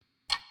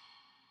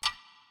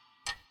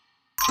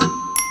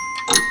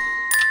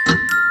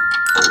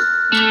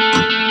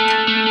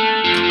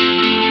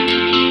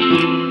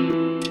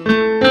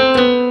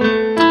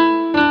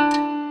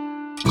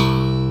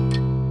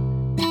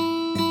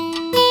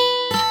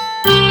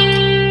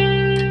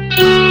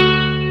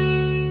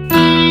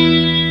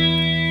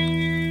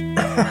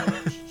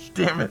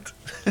Damn it.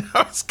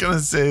 I was going to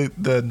say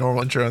the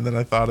normal intro, and then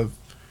I thought of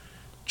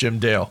Jim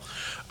Dale.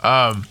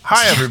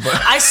 Hi, everybody.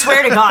 I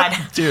swear to God.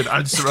 Dude,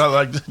 I'm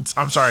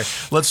sorry.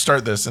 Let's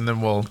start this, and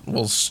then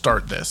we'll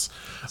start this.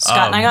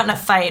 Scott and I got in a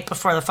fight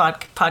before the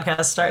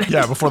podcast started.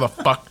 Yeah, before the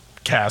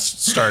fuckcast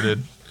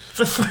started.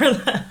 Before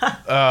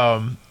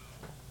that.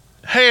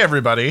 Hey,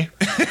 everybody.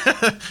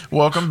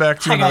 Welcome back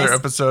to another guys.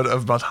 episode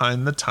of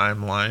Behind the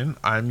Timeline.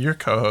 I'm your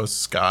co-host,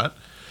 Scott,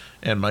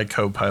 and my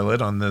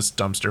co-pilot on this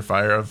dumpster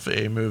fire of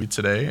a movie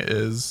today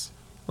is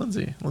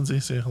Lindsay. Lindsay,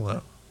 say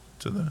hello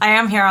to the... I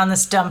am here on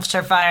this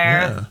dumpster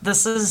fire. Yeah.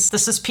 This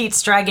is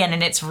Pete's Dragon,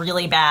 and it's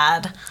really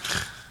bad.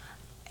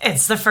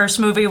 It's the first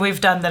movie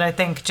we've done that I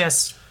think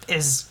just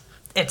is...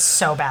 It's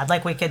so bad.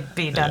 Like, we could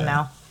be done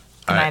now.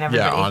 Good night,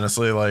 everybody. Yeah,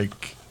 honestly,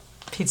 like...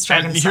 Pete's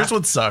Dragon and here's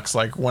what sucks.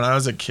 Like, when I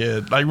was a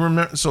kid, like,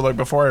 remember, so, like,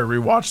 before I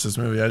rewatched this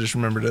movie, I just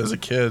remembered it as a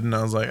kid, and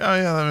I was like, oh,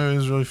 yeah, that movie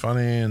was really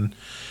funny, and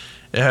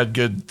it had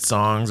good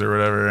songs or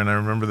whatever, and I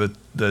remember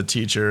the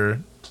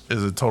teacher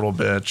is a total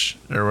bitch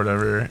or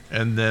whatever,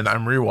 and then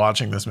I'm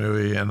rewatching this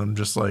movie, and I'm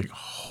just like,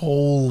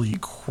 holy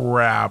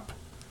crap.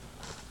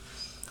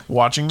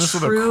 Watching this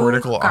with a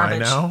critical eye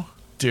now,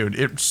 dude,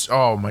 it's,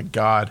 oh, my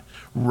God.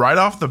 Right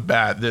off the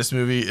bat, this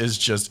movie is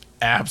just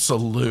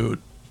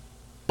absolute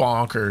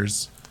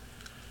bonkers.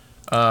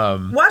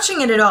 Watching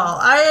it at all,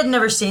 I had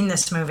never seen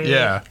this movie.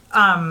 Yeah.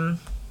 But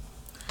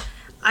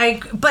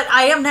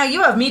I am now.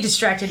 You have me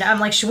distracted. I'm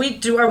like, are we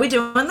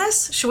doing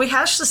this? Should we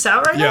hash this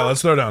out right now? Yeah,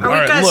 let's throw down. All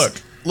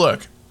right,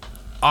 look.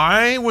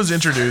 I was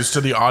introduced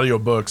to the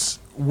audiobooks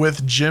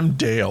with Jim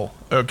Dale.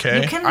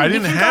 Okay, I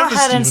didn't have. Go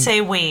ahead and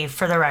say we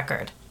for the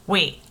record.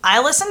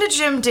 I listened to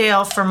Jim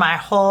Dale for my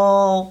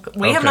whole...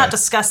 We have not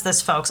discussed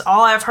this, folks.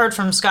 All I've heard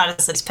from Scott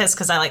is that he's pissed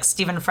because I like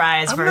Stephen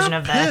Fry's version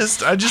of the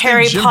I just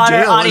Harry think Jim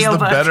Potter Dale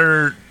audiobook. Is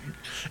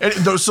the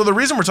better... So the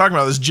reason we're talking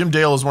about this, Jim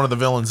Dale is one of the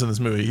villains in this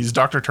movie. He's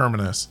Dr.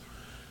 Terminus.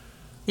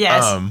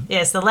 Yes,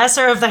 yes, the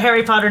lesser of the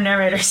Harry Potter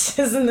narrators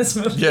is in this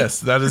movie. Yes,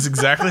 that is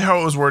exactly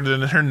how it was worded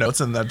in her notes,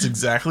 and that's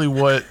exactly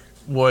what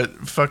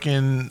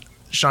fucking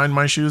shined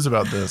my shoes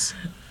about this.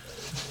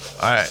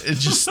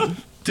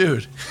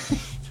 Dude...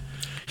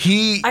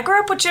 I grew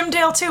up with Jim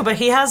Dale too, but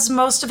he has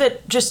most of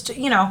it just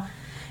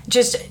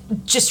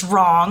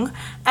wrong.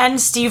 And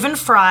Stephen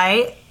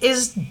Fry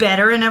is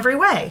better in every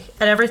way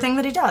at everything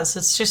that he does.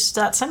 It's just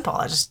that simple.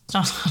 I just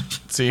don't.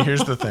 See,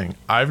 here's the thing.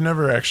 I've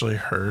never actually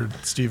heard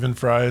Stephen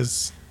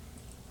Fry's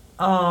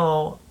please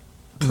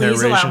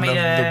allow me of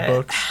the to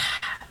books.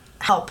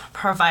 Help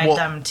provide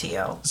them to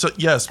you. So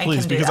yes,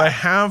 please, because I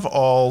have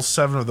all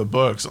 7 of the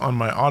books on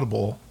my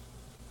Audible.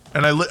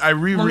 And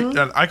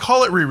I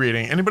call it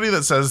rereading. Anybody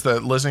that says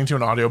that listening to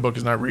an audiobook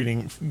is not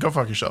reading, go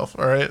fuck yourself,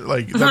 all right?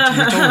 Like, you're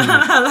totally...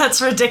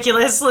 That's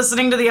ridiculous.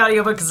 Listening to the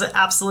audiobook is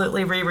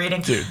absolutely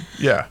rereading. Dude,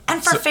 yeah.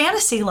 And for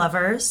fantasy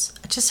lovers,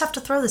 I just have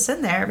to throw this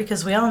in there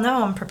because we all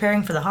know I'm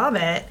preparing for The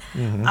Hobbit.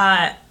 Mm-hmm.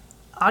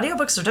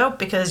 Audiobooks are dope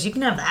because you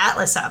can have the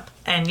Atlas up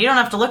and you don't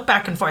have to look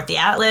back and forth. The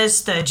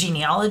Atlas, the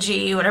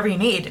genealogy, whatever you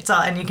need. It's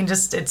all, and you can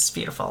just, it's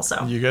beautiful.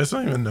 So you guys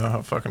don't even know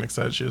how fucking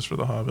excited she is for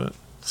The Hobbit.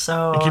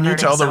 So and can you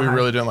tell that we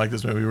really didn't like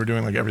this movie? We're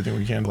doing like everything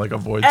we can to like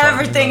avoid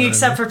everything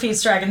except for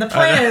Pete's Dragon. The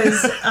point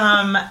is,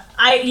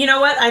 you know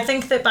what? I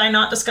think that by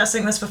not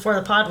discussing this before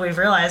the pod, we've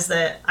realized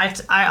that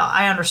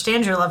I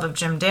understand your love of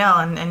Jim Dale,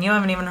 and you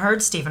haven't even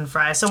heard Stephen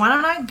Fry. So why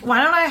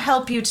don't I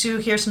help you to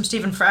hear some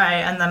Stephen Fry,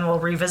 and then we'll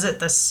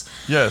revisit this.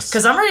 Yes.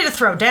 Because I'm ready to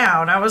throw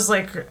down. I was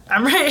like,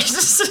 I'm ready to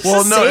say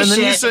and then shit,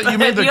 you said you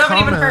made the you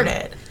comment. haven't even heard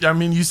it. I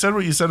mean, you said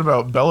what you said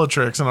about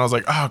Bellatrix, and I was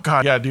like, oh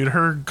god, yeah, dude,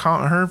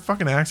 her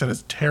fucking accent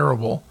is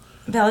terrible.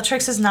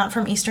 Bellatrix is not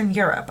from Eastern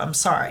Europe. I'm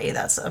sorry.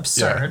 That's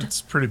absurd. Yeah,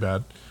 it's pretty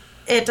bad.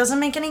 It doesn't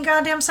make any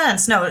goddamn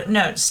sense.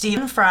 No.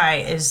 Stephen Fry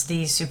is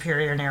the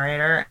superior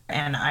narrator,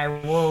 and I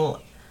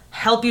will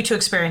help you to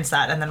experience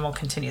that, and then we'll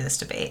continue this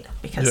debate.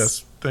 Because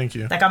yes, thank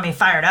you. That got me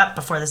fired up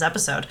before this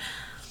episode.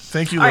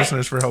 Thank you,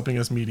 listeners, for helping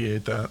us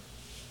mediate that.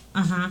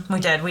 Mm-hmm, we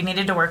did. We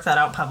needed to work that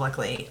out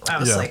publicly. I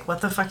was like,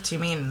 what the fuck do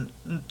you mean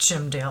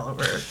Jim Dale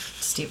over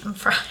Stephen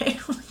Fry?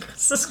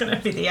 This is going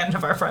to be the end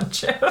of our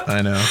friendship.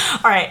 I know.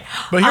 All right.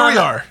 But here we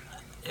are.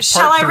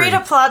 Shall I read a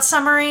plot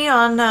summary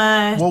on...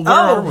 Well, where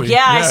are we?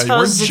 Yeah, I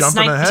suppose it's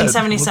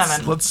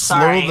 1977. Let's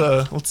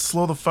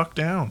slow the fuck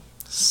down.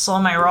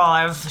 Slow my roll.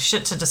 I have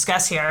shit to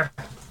discuss here.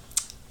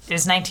 It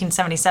is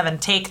 1977,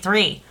 take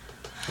 3.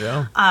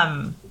 Yeah.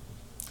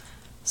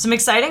 Some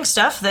exciting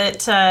stuff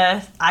that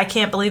I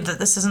can't believe that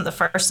this isn't the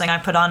first thing I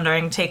put on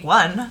during take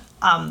 1.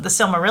 The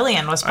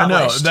Silmarillion was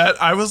published. I know.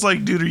 I was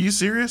like, dude, are you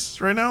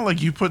serious right now?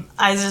 Like, you put...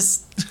 I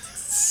just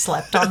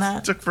slept on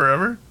that. It took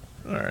forever?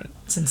 All right.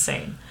 It's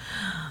insane.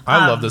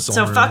 I love this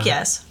Silmarillion. So fuck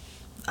yes.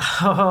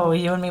 Oh,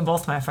 you and me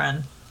both, my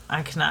friend.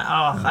 I cannot...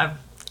 Oh, yeah.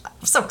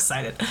 I'm so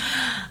excited.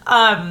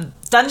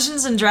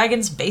 Dungeons and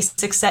Dragons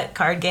basic set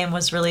card game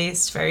was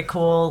released. Very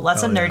cool.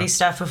 Lots of nerdy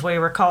stuff. If we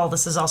recall,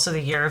 this is also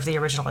the year of the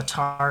original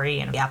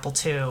Atari and the Apple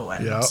II.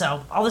 And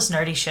so all this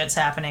nerdy shit's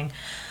happening.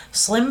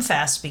 Slim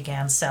Fast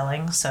began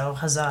selling, so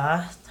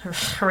huzzah,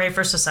 hooray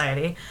for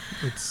society.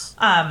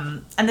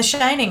 And The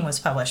Shining was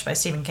published by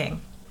Stephen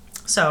King.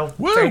 So,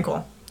 Woo! Very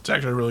cool. It's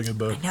actually a really good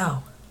book.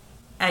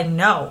 I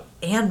know.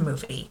 And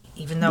movie,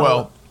 even though...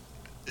 Well,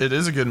 it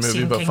is a good movie,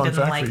 Stephen but King fun didn't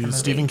fact like for the you, movie.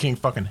 Stephen King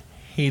fucking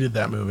hated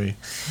that movie.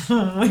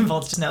 We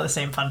both just know the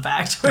same fun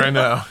fact. I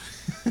know.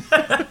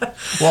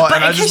 Well, But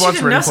and I in just case you watched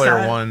didn't Ready know, Player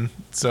Scott- One,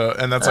 so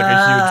and that's like a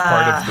huge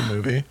part of the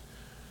movie.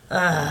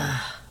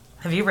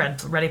 Have you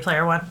read Ready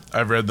Player One?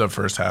 I've read the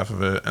first half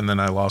of it, and then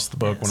I lost the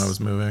book when I was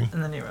moving.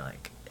 And then you were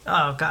like,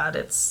 oh god,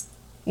 it's...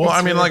 Well, it's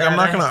I mean, really like, I'm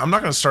bad.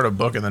 not gonna start a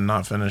book and then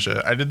not finish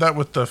it. I did that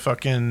with the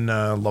fucking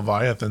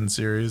Leviathan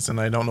series, and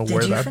I don't know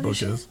where you that finish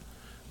book it? is.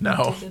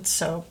 No. It's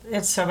so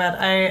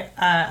bad.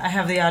 I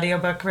have the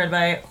audiobook read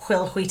by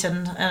Will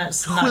Wheaton, and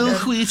it's not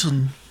good.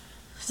 Wheaton.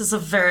 This is a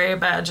very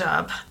bad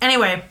job.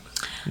 Anyway,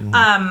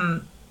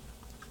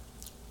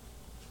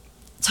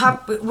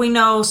 we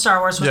know Star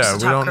Wars was Yeah, the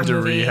we top don't have to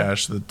movie.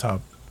 rehash the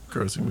top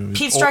grossing movies.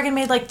 Pete's Dragon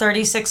made like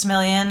 $36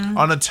 million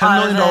On a $10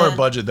 out of million it.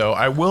 budget, though,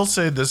 I will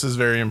say this is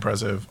very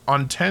impressive.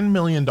 On $10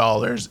 million,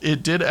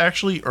 it did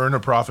actually earn a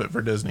profit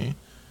for Disney.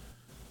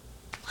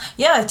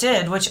 Yeah, it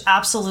did, which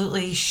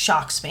absolutely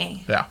shocks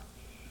me. Yeah.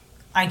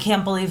 I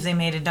can't believe they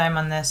made a dime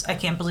on this. I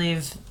can't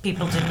believe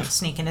people didn't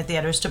sneak into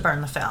theaters to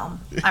burn the film.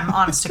 I'm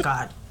honest to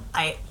God.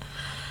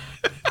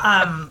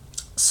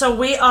 So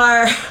we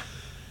are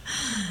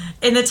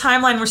in the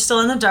timeline. We're still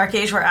in the Dark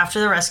Age. We're after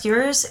the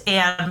Rescuers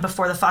and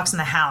before the Fox and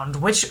the Hound,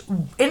 which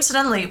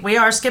incidentally we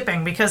are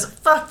skipping because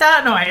fuck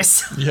that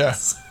noise.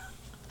 Yes.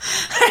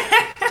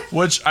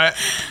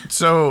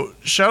 So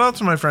shout out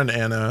to my friend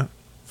Anna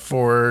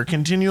for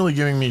continually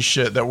giving me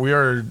shit that we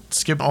are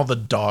skipping all the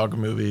dog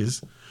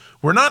movies.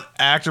 We're not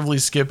actively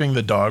skipping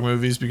the dog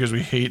movies because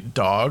we hate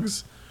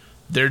dogs.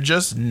 They're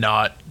just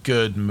not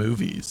good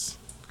movies.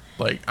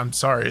 Like, I'm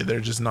sorry, they're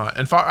just not.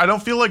 And I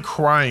don't feel like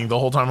crying the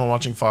whole time I'm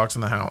watching Fox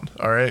and the Hound.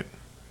 All right.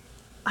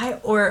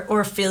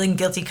 Or feeling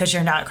guilty because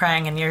you're not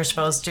crying and you're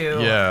supposed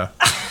to. Yeah.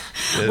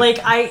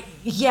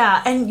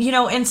 And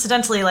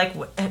incidentally, like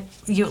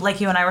you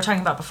and I were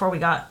talking about before we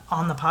got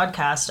on the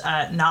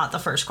podcast, not the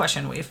first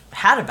question we've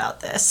had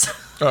about this.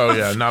 Oh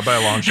yeah, not by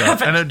a long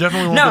shot, and it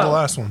definitely won't be the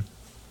last one.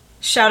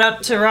 Shout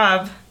out to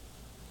Rob.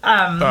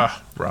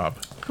 Rob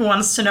Who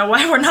wants to know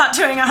why we're not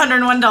doing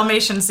 101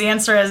 Dalmatians? The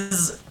answer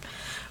is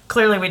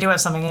clearly we do have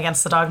something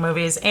against the dog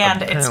movies,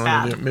 and it's Apparently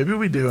bad. we do. Maybe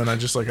we do, and I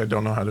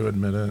don't know how to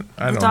admit it.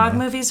 I don't Dog know.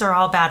 movies are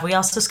all bad. We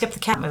also skipped the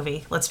cat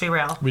movie. Let's be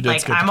real. We did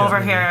skip the I'm cat over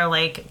movie. here.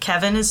 Like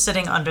Kevin is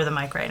sitting under the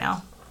mic right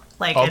now.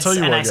 I'll tell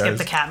you and what, I skipped guys.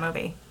 the cat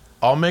movie.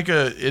 I'll make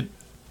it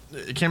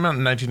came out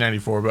in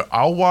 1994, but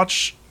I'll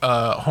watch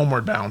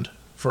Homeward Bound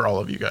for all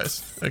of you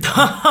guys. Again.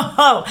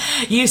 Oh,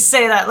 you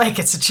say that like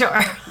it's a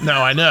chore. No,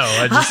 I know.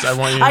 I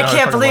want you to know I fucking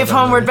can't believe love that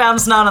Homeward movie.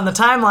 Bound's not on the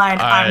timeline.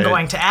 I'm I-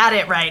 going to add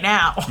it right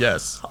now.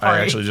 Yes, Are I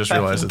you actually just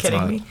fucking realized it's kidding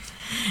not. me?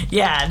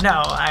 Yeah,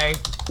 no,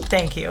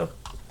 thank you.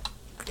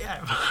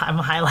 I'm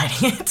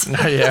highlighting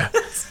it. Yeah.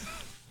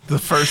 The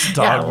first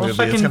dog Yeah, we'll movie. It's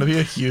fucking- going to be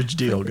a huge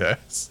deal,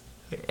 guys.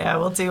 Yeah,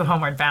 we'll do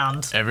Homeward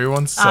Bound.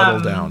 Everyone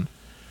settle down.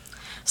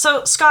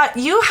 So, Scott,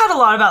 you had a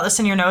lot about this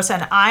in your notes,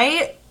 and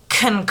I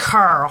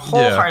concur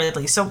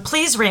wholeheartedly. So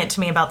please rant to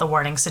me about the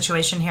warning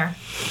situation here.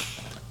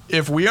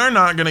 If we are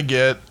not going to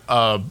get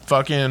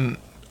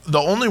the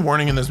only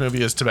warning in this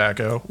movie is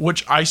tobacco,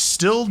 which I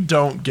still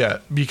don't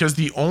get, because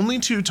the only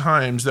two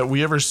times that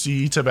we ever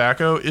see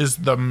tobacco is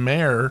the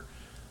mayor,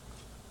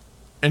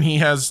 and he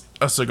has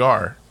a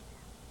cigar.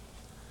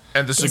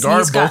 And the cigar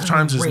Disney's both gotten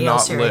times is real not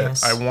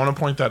serious. lit. I want to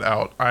point that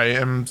out. I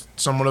am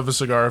somewhat of a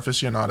cigar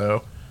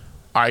aficionado.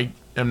 I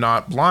am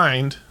not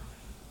blind,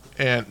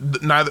 and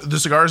the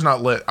cigar is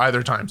not lit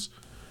either times.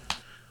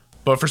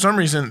 But for some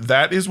reason,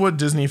 that is what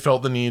Disney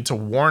felt the need to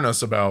warn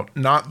us about,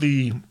 not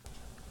the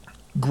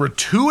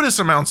gratuitous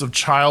amounts of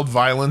child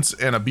violence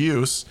and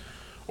abuse,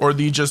 or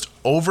the just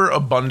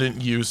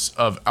overabundant use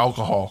of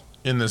alcohol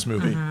in this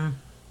movie.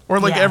 Or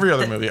like Yeah, every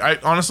other movie. I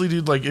honestly,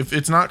 dude, like if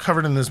it's not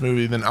covered in this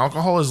movie, then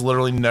alcohol is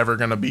literally never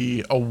going to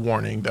be a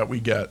warning that we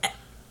get.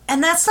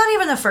 And that's not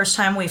even the first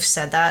time we've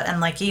said that. And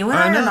like you and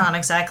I I know. are not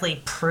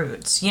exactly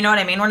prudes. You know what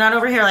I mean? We're not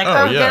over here like,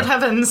 Oh, oh, yeah. good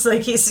heavens.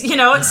 Like he's,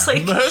 it's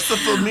like, That's the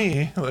for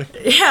me. Like,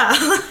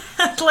 yeah.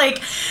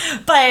 like,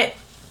 but,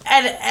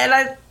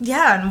 and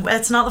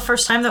it's not the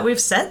first time that we've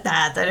said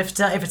that if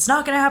it's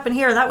not going to happen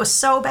here, that was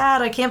so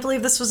bad. I can't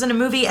believe this was in a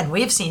movie. And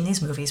we've seen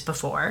these movies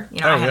before.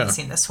 I haven't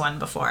seen this one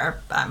before.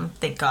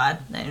 Thank God.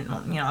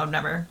 I've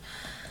never,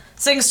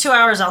 things 2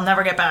 hours, I'll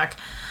never get back.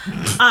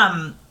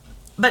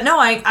 But no,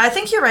 I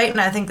think you're right, and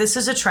I think this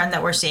is a trend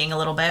that we're seeing a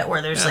little bit,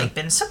 where there's like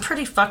been some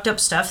pretty fucked up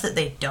stuff that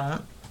they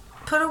don't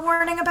put a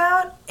warning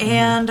about,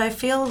 and I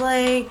feel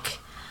like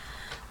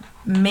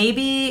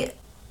maybe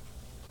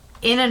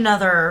in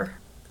another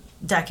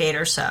decade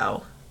or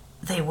so,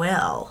 they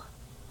will.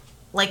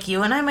 Like,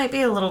 you and I might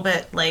be a little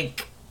bit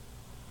like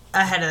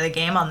ahead of the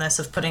game on this,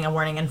 of putting a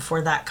warning in for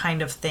that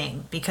kind of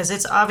thing, because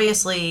it's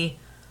obviously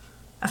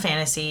a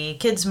fantasy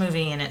kids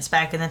movie and it's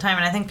back in the time,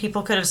 and I think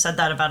people could have said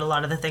that about a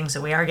lot of the things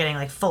that we are getting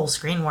like full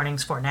screen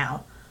warnings for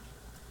now.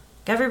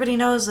 Everybody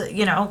knows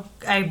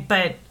that,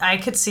 but I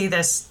could see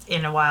this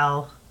in a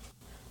while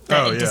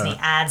that Disney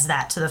adds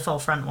that to the full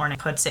front warning,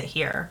 puts it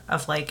here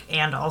of like,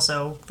 and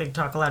also they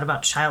talk a lot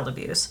about child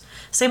abuse.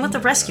 Same with the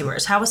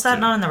Rescuers. How was that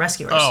not in the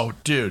Rescuers? Oh,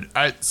 dude,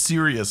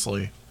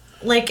 seriously.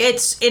 Like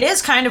it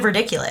is kind of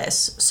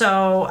ridiculous.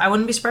 So I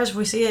wouldn't be surprised if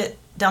we see it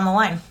down the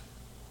line.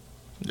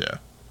 Yeah.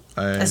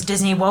 As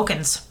Disney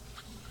Awokens.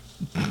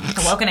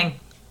 Awakening.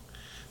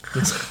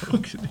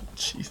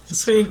 Jesus.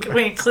 So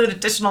we include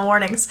additional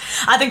warnings.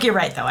 I think you're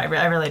right, though. I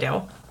really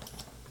do.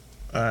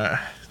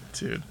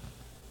 Dude.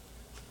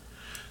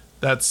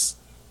 That's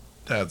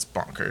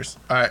bonkers.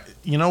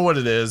 You know what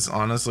it is,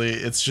 honestly?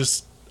 It's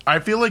just, I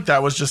feel like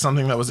that was just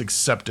something that was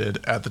accepted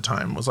at the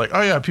time. It was like,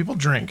 oh yeah, people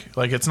drink.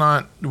 Like, it's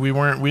not, we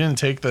didn't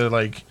take the,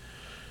 like,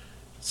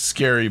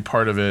 scary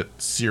part of it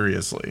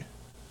seriously.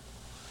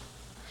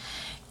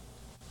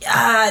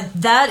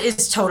 That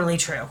is totally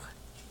true.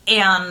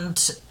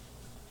 And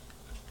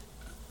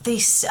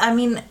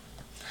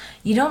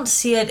you don't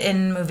see it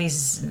in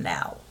movies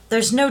now.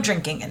 There's no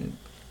drinking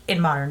in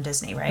modern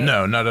Disney, right?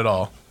 No, not at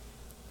all.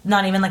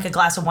 Not even like a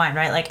glass of wine,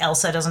 right? Like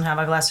Elsa doesn't have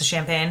a glass of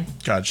champagne.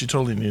 God, she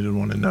totally needed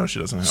one, and no, she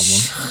doesn't have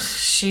one.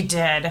 She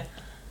did.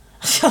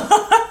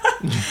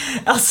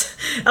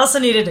 Elsa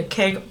needed a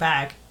cake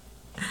back.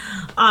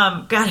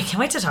 God, I can't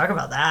wait to talk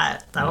about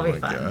that. That'll be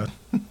fun.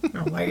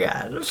 Oh my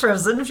god,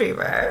 Frozen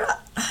Fever.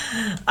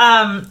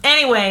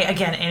 Anyway,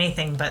 again,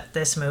 anything but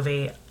this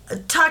movie.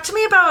 Talk to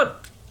me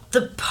about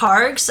the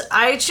parks.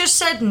 I just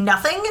said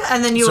nothing,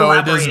 and then you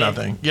elaborated. So it is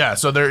nothing. Yeah,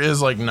 so there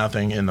is like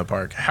nothing in the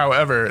park.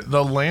 However,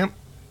 the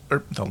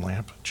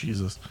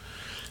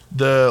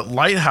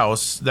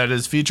lighthouse that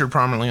is featured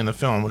prominently in the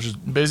film, which is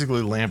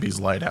basically Lampy's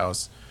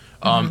lighthouse,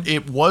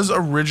 it was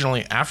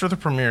originally, after the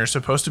premiere,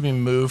 supposed to be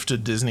moved to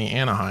Disney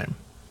Anaheim.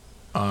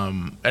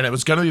 And it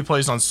was going to be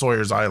placed on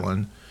Sawyer's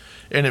Island,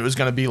 and it was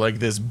going to be like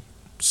this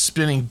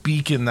spinning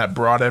beacon that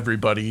brought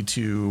everybody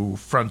to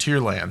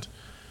Frontierland.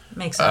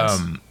 Makes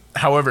sense.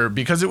 However,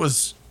 because it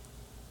was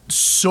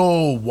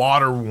so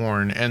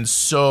water-worn and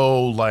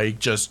so, like,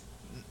 just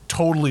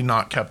totally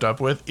not kept up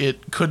with,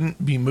 it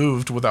couldn't be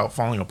moved without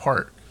falling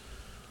apart.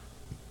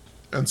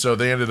 And so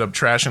they ended up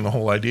trashing the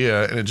whole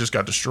idea, and it just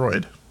got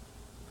destroyed.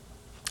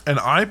 And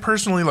I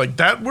personally, like,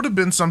 that would have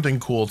been something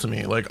cool to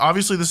me. Like,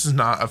 obviously this is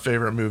not a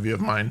favorite movie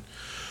of mine,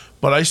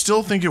 but I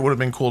still think it would have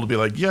been cool to be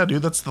like, yeah,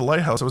 dude, that's the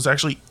lighthouse. It was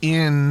actually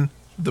in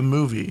the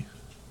movie.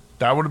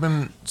 That would have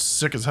been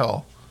sick as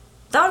hell.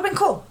 That would have been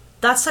cool.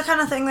 That's the kind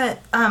of thing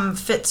that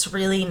fits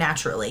really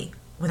naturally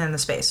within the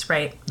space,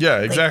 right?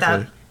 Yeah, exactly.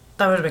 Like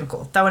that would have been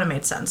cool. That would have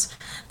made sense.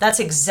 That's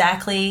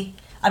exactly...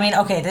 I mean,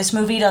 okay, this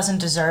movie doesn't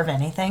deserve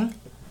anything,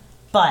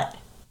 but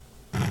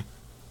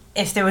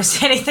if there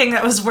was anything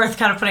that was worth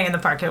kind of putting in the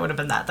park, it would have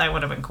been that. That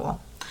would have been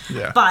cool.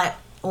 Yeah. But,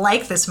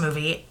 like this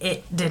movie,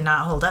 it did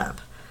not hold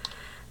up.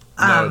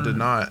 No, it did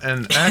not.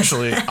 And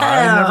actually,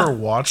 I never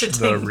watched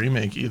the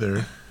remake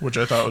either, which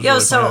I thought was really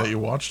funny that you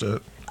watched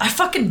it. I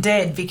fucking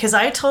did, because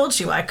I told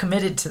you I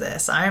committed to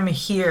this. I am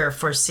here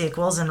for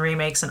sequels and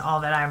remakes and all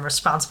that. I am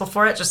responsible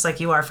for it, just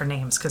like you are for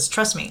names. Because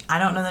trust me, I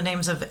don't know the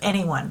names of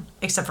anyone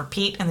except for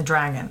Pete and the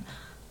Dragon.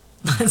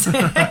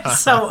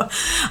 So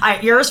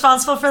you're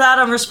responsible for that.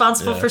 I'm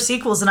responsible for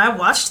sequels. And I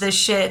watched this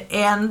shit,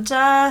 and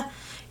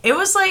it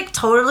was like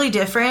totally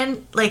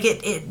different. Like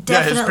it definitely.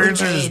 Yeah, his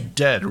parents are just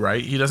dead,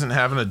 right? He doesn't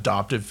have an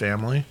adoptive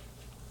family.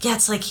 Yeah,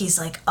 it's like he's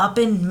like up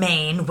in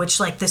Maine, which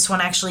like this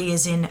one actually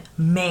is in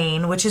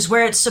Maine, which is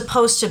where it's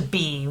supposed to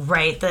be,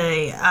 right?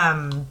 The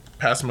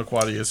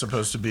Passamaquoddy is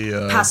supposed to be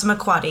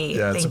Passamaquoddy.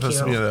 Yeah, it's supposed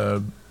to be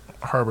a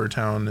harbor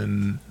town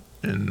in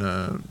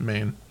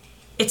Maine.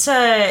 It's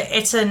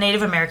a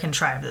Native American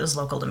tribe that was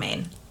local to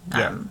Maine.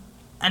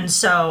 And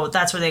so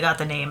that's where they got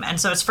the name. And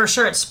so it's for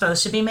sure it's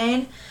supposed to be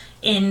Maine.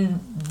 In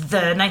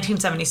the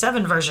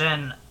 1977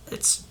 version,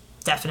 it's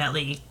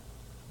definitely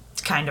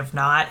kind of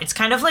not. It's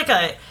kind of like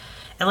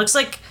it looks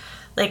like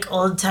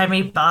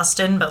old-timey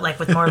Boston, but like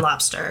with more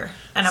lobster.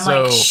 And I'm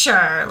like,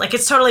 sure. Like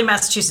it's totally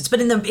Massachusetts.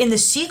 But in the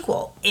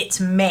sequel, it's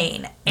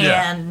Maine.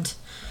 And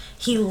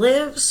he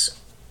lives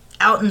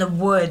out in the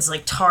woods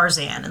like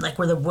Tarzan, and like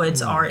where the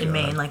woods are in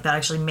Maine. Like that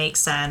actually makes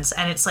sense.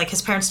 And it's like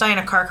his parents die in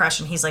a car crash,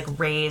 and he's like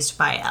raised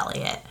by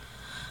Elliot.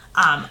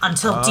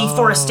 Until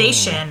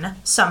deforestation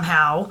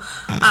somehow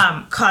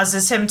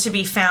causes him to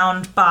be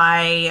found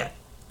by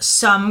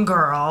some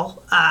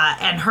girl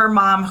and her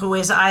mom, who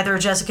is either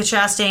Jessica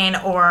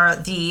Chastain or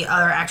the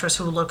other actress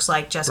who looks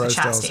like Jessica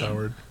Chastain. Dallas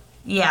Howard.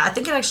 Yeah, I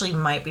think it actually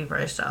might be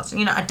Bryce Dallas.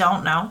 I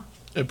don't know.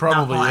 It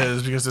probably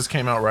is, because this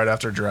came out right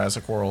after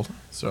Jurassic World.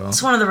 So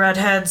it's one of the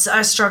redheads.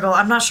 I struggle.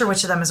 I'm not sure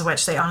which of them is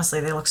which. They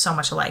look so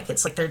much alike.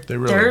 It's like they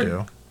really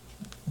do.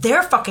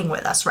 They're fucking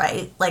with us,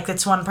 right? Like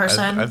it's one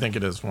person. I think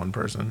it is one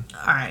person.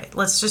 All right,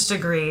 let's just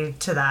agree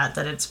to that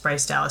it's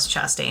Bryce Dallas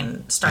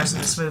Chastain stars in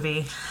this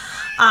movie.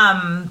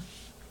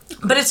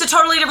 But it's a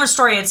totally different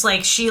story. It's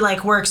like she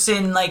like works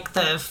in like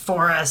the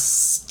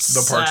forests,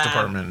 the parks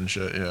department and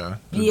shit. Yeah.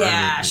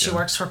 Yeah, she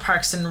works for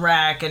Parks and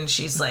Rec, and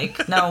she's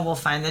like, no, we'll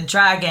find the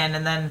dragon,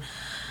 and then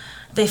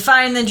they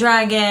find the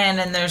dragon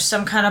and there's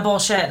some kind of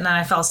bullshit, and then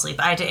I fell asleep.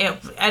 I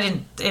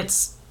didn't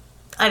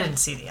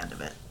see the end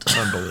of it.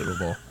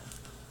 Unbelievable.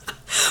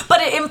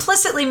 But it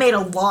implicitly made a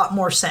lot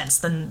more sense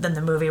than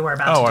the movie we're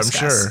about to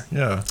discuss. I'm sure.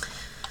 Yeah.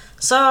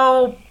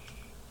 So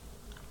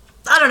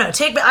I don't know.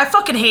 I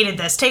fucking hated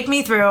this. Take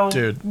me through.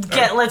 Dude.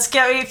 Let's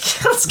go.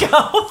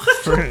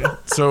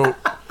 So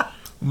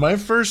my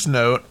first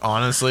note,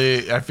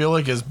 honestly, I feel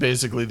like is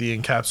basically the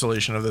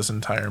encapsulation of this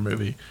entire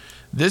movie.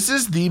 This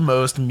is the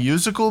most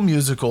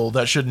musical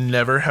that should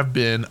never have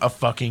been a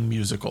fucking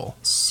musical.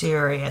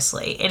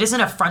 Seriously. It is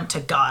an affront to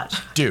God.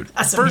 Dude,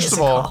 first of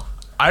all,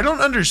 I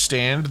don't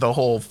understand the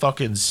whole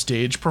fucking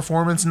stage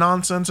performance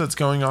nonsense that's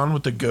going on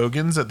with the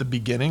Gogans at the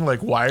beginning. Like,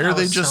 why are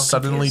they just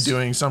suddenly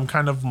doing some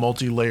kind of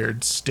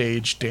multi-layered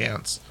stage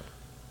dance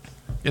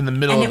in the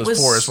middle of this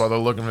forest while they're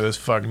looking for this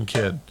fucking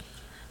kid?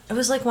 It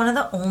was like one of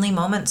the only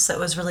moments that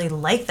was really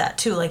like that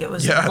too. Like it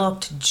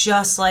looked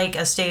just like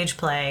a stage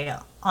play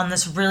on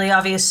this really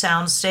obvious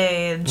sound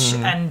stage,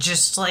 and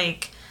just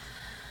like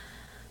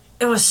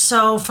it was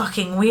so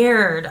fucking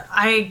weird.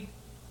 I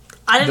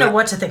didn't know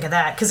what to think of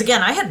that, because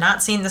again, I had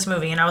not seen this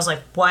movie, and I was like,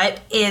 what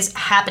is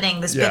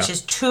happening? This bitch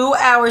is 2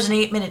 hours and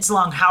 8 minutes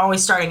long. How are we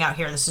starting out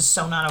here? This is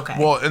so not okay.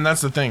 Well, and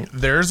that's the thing.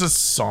 There's a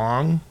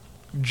song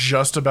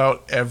just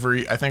about I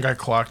think I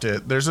clocked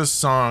it. There's a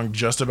song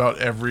just about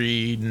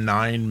every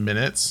 9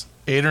 minutes,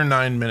 8 or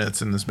 9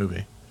 minutes in this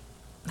movie.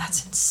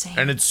 That's insane.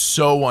 And it's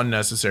so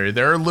unnecessary.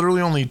 There are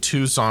literally only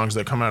 2 songs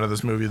that come out of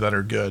this movie that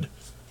are good.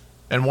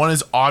 And one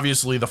is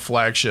obviously the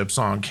flagship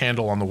song,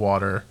 Candle on the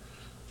Water.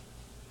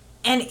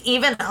 And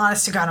even,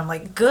 honest to God, I'm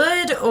like,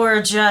 good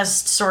or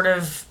just sort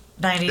of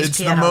 90s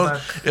piano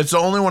book? It's the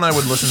only one I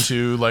would listen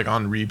to, like,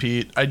 on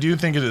repeat. I do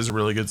think it is a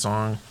really good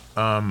song.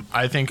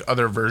 I think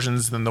other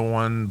versions than the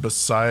one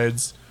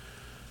besides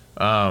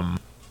the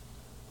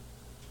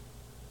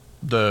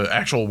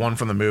actual one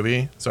from the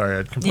movie. Sorry,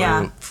 I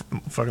completely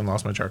fucking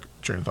lost my train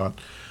of thought.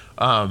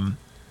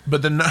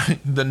 But the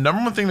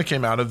number one thing that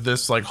came out of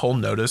this, like, whole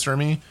notice for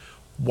me,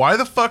 why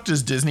the fuck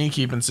does Disney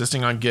keep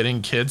insisting on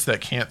getting kids that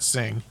can't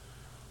sing?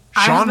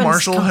 Sean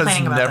Marshall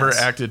has never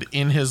acted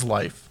in his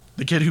life.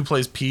 The kid who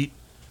plays Pete.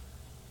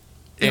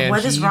 And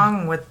what is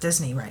wrong with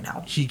Disney right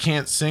now? He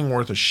can't sing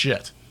worth a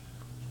shit.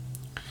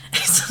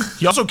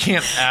 He also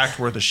can't act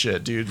worth a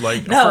shit, dude.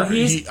 Like, no,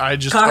 he's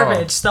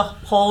garbage the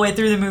whole way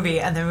through the movie,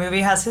 and the movie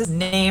has his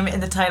name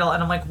in the title,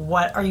 and I'm like,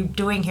 what are you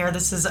doing here?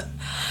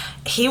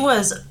 He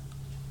was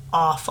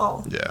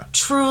awful. Yeah.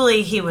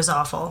 Truly, he was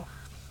awful.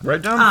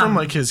 Right down from,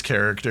 like, his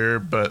character,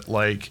 but,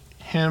 like,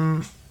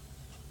 him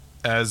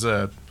as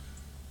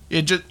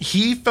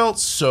he felt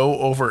so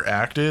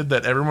overacted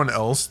that everyone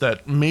else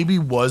that maybe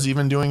was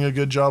even doing a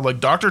good job, like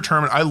Dr.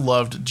 Terminus. I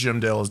loved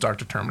Jim Dale as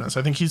Dr. Terminus.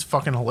 I think he's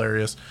fucking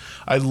hilarious.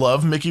 I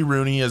love Mickey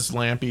Rooney as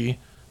Lampy.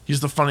 He's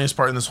the funniest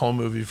part in this whole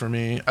movie for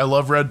me. I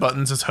love Red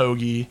Buttons as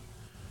Hoagie.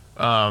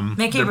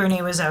 Mickey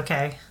Rooney was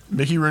okay.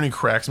 Mickey Rooney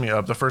cracks me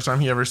up. The first time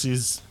he ever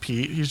sees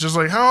Pete, he's just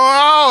like,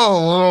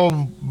 hello,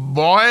 little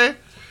boy.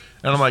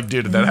 And I'm like,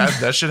 dude,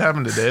 that shit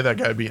happened today, that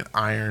guy'd be in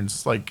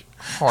irons, like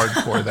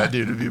hardcore. That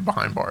dude would be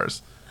behind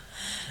bars.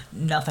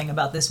 Nothing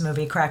about this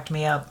movie cracked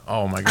me up.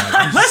 Oh my God.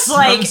 I was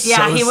like,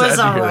 he was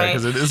alright.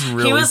 Because it is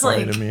really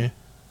funny to me.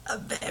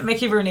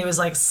 Mickey Rooney was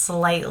like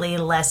slightly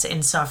less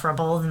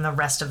insufferable than the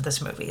rest of this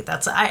movie.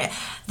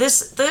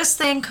 This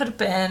thing could have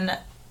been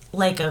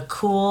like a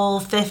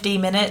cool 50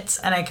 minutes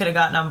and I could have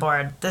gotten on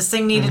board. This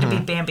thing needed to be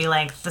Bambi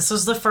length. This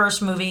was the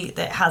first movie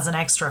that has an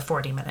extra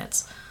 40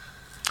 minutes.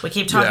 We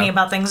keep talking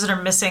about things that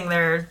are missing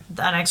an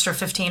extra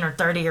 15 or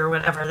 30 or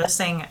whatever. This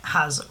thing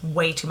has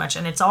way too much,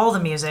 and it's all the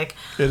music.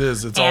 It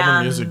is. It's all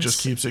the music just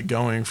keeps it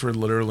going for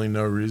literally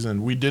no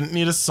reason. We didn't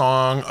need a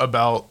song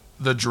about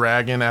the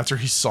dragon after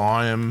he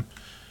saw him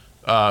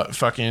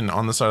fucking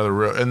on the side of the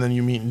road, and then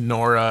you meet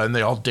Nora and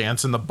they all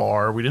dance in the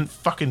bar. We didn't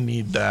fucking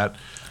need that.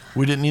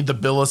 We didn't need the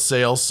Bill of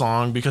Sale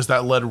song because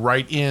that led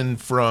right in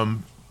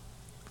from...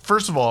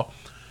 First of all,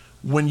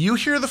 when you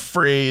hear the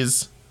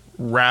phrase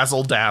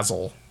razzle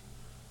dazzle,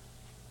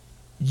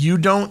 you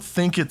don't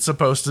think it's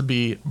supposed to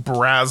be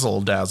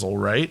brazzle dazzle,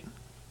 right?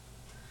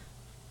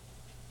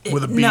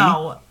 With a B?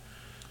 No.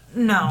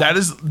 That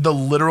is the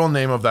literal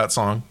name of that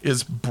song,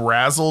 is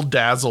Brazzle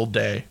Dazzle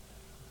Day.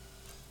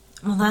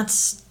 Well,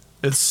 it's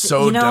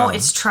so dumb.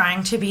 It's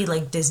trying to be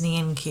like Disney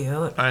and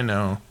cute. I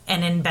know.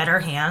 And in better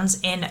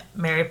hands, in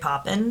Mary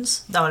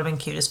Poppins, that would have been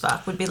cute as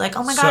fuck. Would be like,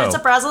 oh my God, it's a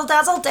Brazzle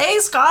Dazzle Day,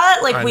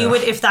 Scott. Like, we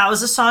would, if that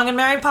was a song in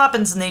Mary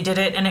Poppins and they did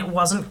it and it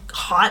wasn't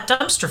hot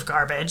dumpster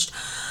garbage,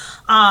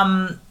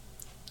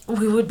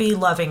 we would be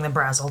loving the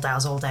Brazzle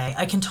Dazzle Day.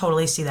 I can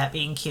totally see that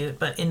being cute,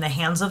 but in the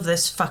hands of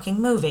this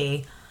fucking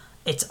movie,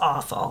 it's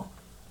awful.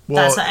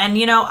 Well,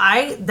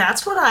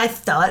 that's what I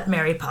thought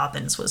Mary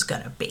Poppins was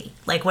gonna be.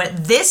 Like,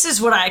 this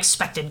is what I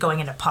expected going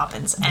into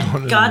Poppins,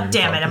 and God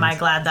damn it, am I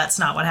glad that's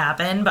not what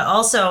happened. But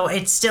also,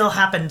 it still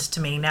happened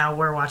to me. Now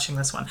we're watching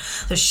this one,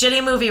 the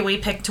shitty movie we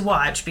picked to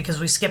watch because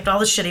we skipped all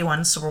the shitty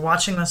ones, so we're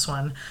watching this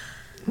one.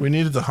 We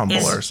needed to humble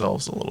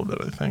ourselves a little bit,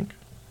 I think.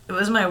 It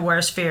was my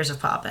worst fears of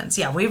Poppins.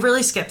 Yeah, we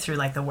really skipped through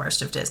like the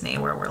worst of Disney,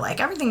 where we're like,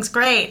 everything's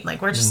great.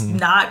 Like, we're just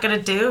not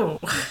gonna do,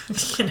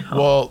 you know.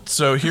 Well,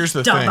 so here's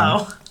the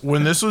Dumbo. thing.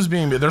 When this was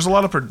being, there's a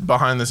lot of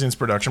behind the scenes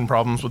production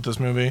problems with this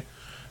movie.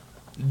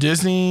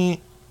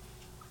 Disney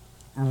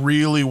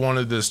really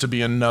wanted this to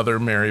be another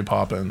Mary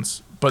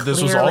Poppins, but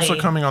this was also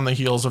coming on the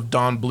heels of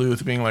Don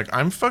Bluth being like,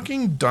 I'm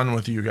fucking done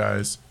with you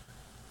guys.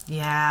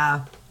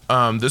 Yeah.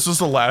 This was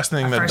the last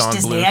thing that first Don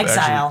Disney Bluth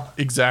exile.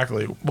 actually,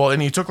 exactly. Well,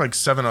 and he took like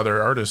 7 other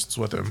artists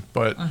with him,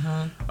 but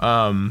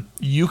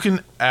you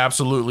can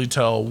absolutely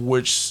tell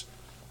which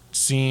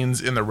scenes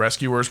in The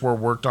Rescuers were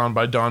worked on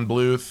by Don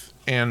Bluth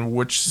and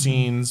which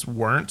scenes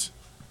weren't.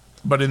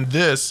 But in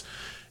this,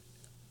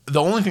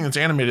 the only thing that's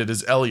animated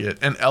is Elliot,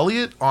 and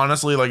Elliot,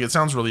 honestly, like, it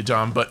sounds really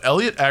dumb, but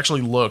Elliot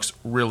actually looks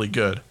really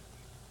good.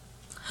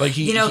 Like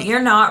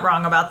you're not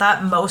wrong about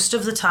that. Most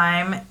of the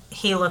time,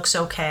 he looks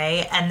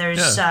okay, and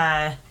there's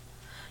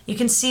you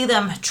can see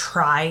them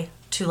try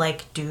to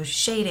like do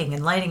shading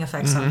and lighting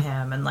effects on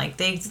him, and like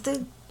they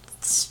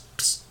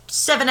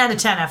 7 out of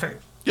 10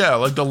 effort. Yeah,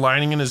 like the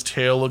lining in his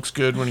tail looks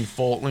good when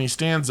he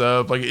stands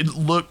up. Like it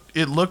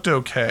looked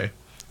okay.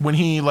 When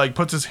he like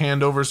puts his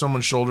hand over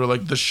someone's shoulder,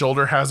 like the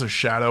shoulder has a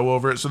shadow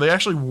over it, so they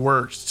actually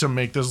worked to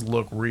make this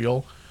look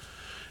real,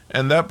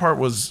 and that part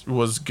was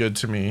good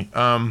to me.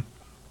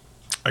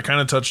 I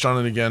kind of touched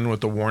on it again with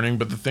the warning,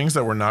 but the things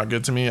that were not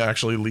good to me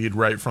actually lead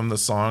right from the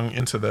song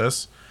into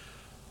this.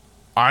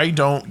 I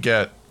don't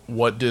get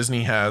what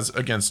Disney has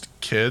against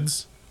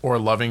kids or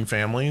loving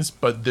families,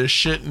 but this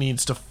shit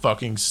needs to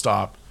fucking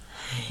stop.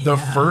 The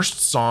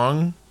first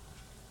song,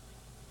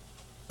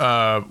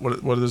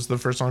 what is the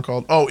first song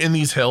called? Oh, In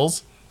These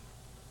Hills,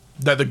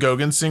 that the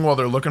Gogans sing while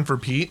they're looking for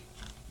Pete.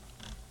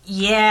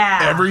 Yeah.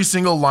 Every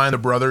single line the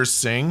brothers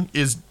sing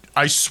is,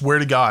 I swear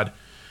to God,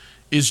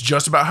 is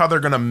just about how they're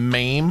going to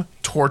maim,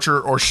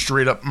 torture, or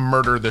straight up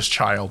murder this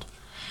child.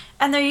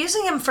 And they're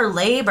using him for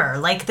labor.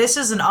 Like, this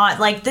is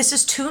this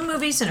is 2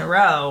 movies in a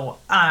row.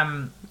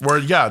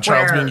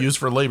 Child's being used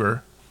for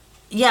labor.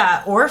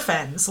 Yeah,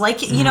 orphans.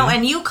 Like, you know,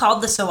 and you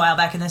called this a while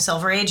back in the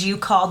Silver Age. You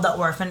called the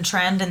orphan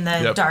trend in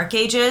the Dark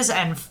Ages,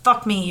 and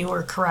fuck me, you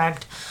were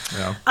correct.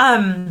 Yeah.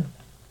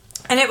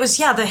 And it was,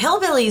 the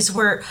hillbillies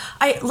were...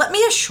 let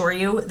me assure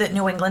you that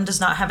New England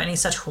does not have any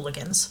such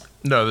hooligans.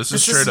 No, this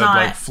is straight up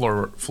like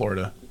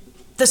Florida.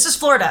 This is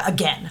Florida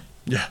again.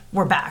 Yeah.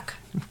 We're back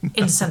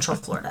in Central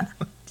Florida.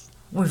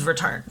 We've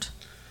returned.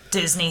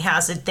 Disney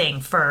has a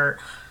thing for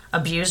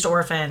abused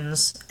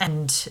orphans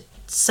and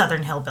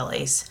Southern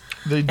hillbillies.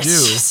 They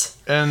do.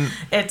 And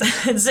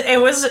it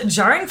was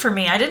jarring for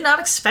me. I did not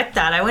expect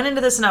that. I went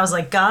into this and I was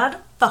like, God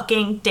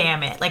fucking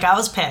damn it. Like, I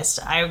was pissed.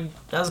 I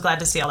was glad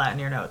to see all that in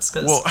your notes,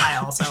 because I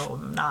also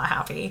am not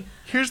happy.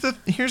 Here's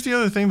the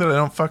other thing that I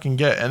don't fucking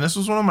get, and this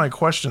was one of my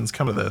questions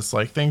coming to this,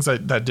 like things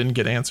that didn't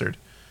get answered.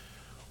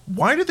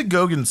 Why did the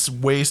Gogans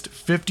waste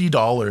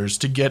 $50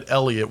 to get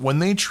Elliot when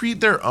they treat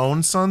their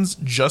own sons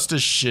just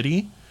as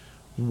shitty?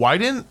 Why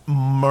didn't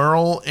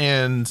Merle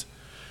and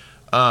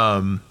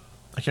I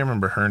can't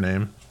remember her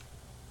name,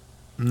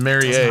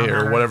 Mary A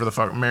or whatever the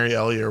fuck, Mary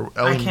Ellie or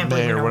Ellie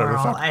May or whatever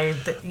Merle.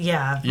 the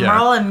fuck.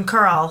 Merle and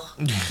Carl,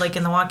 like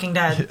in The Walking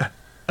Dead.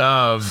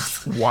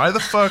 Why the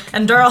fuck?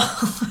 And Durrell.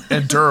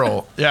 And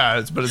Durrell.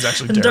 Yeah, but it's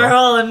actually Daryl.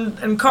 Durrell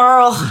and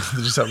Carl.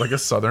 They just have like a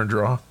southern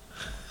draw.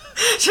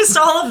 Just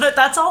all of it.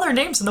 That's all their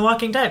names in The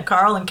Walking Dead.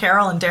 Carl and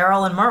Carol and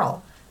Daryl and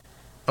Merle.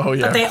 Oh,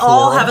 yeah. But they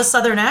all have a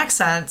southern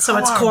accent. So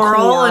it's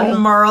Coral and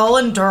Merle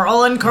and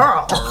Durrell and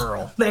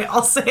Carl. They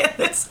all say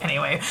this.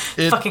 Anyway,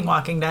 fucking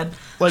Walking Dead.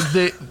 Like,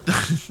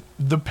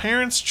 the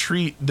parents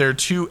treat their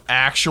 2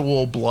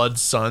 actual blood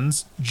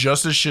sons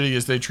just as shitty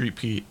as they treat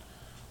Pete.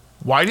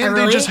 Why didn't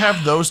they just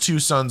have those 2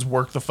 sons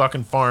work the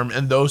fucking farm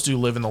and those 2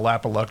 live in the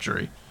lap of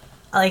luxury?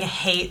 I like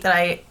hate that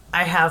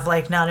I have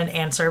like not an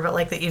answer, but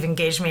like that you've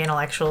engaged me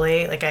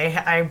intellectually. Like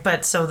I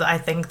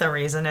think the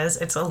reason is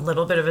it's a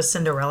little bit of a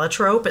Cinderella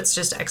trope. It's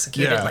just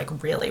executed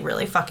like really,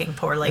 really fucking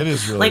poorly. It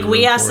is really, like really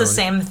we asked poorly. the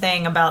same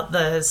thing about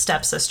the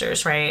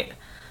stepsisters, right?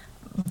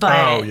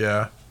 But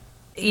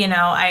you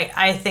know,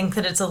 I think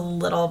that it's a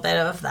little bit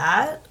of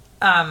that,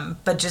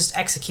 but just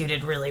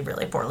executed really,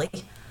 really poorly.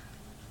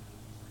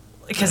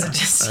 Because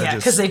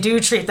because they do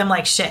treat them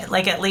like shit.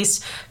 Like, at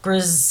least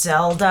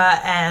Griselda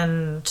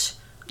and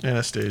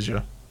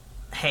Anastasia.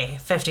 Hey,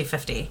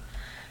 50-50.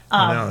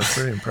 I know, I was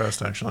pretty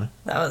impressed, actually.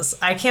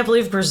 I can't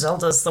believe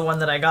Griselda's the one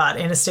that I got.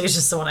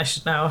 Anastasia's the one I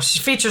should know. She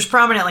features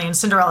prominently in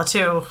Cinderella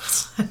too.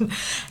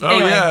 Oh,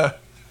 yeah.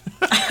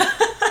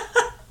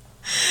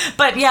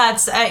 But yeah,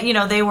 it's,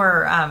 they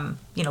were,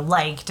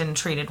 liked and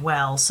treated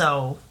well,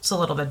 so it's a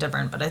little bit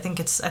different, but I think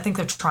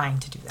they're trying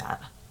to do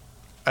that.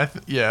 I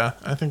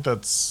think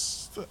that's...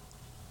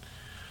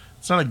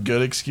 It's not a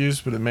good excuse,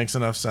 but it makes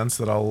enough sense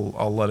that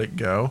I'll let it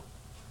go.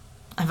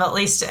 I've at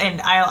least, and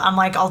I'm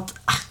like,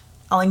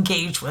 I'll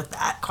engage with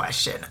that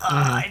question.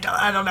 I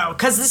don't know,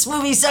 because this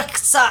movie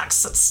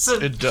sucks.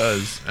 It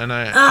does,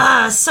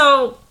 and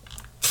so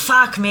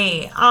fuck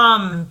me.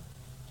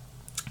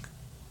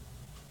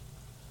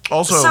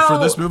 Also, So- for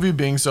this movie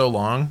being so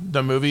long,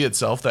 the movie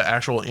itself, the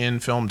actual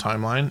in-film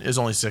timeline, is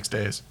only 6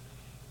 days.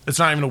 It's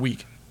not even a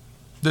week.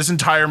 This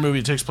entire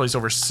movie takes place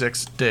over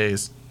 6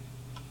 days.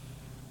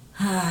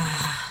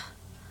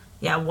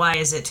 Yeah, why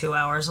is it 2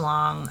 hours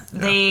long?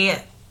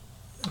 Yeah.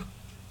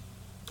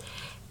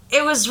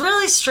 It was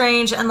really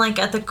strange, and like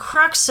at the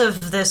crux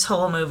of this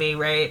whole movie,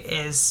 right,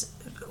 is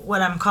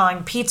what I'm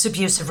calling Pete's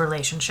abusive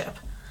relationship.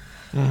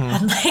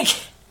 And like,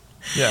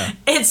 Yeah.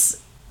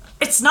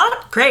 It's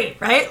not great,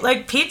 right?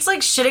 Like Pete's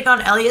like shitting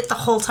on Elliot the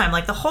whole time.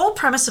 Like the whole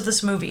premise of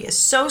this movie is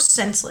so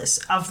senseless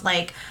of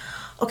like,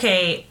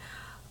 okay,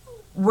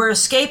 we're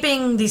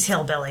escaping these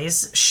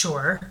hillbillies,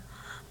 sure.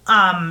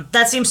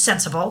 That seems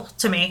sensible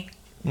to me,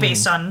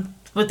 based on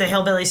what the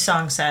hillbilly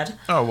song said.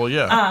 Oh, well,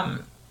 yeah.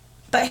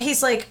 But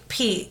he's like,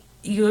 Pete,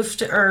 you have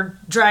to, or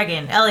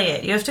Dragon,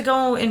 Elliot, you have to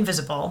go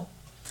invisible,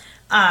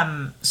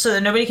 so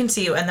that nobody can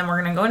see you, and then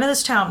we're gonna go into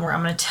this town where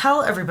I'm gonna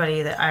tell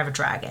everybody that I have a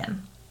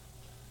dragon.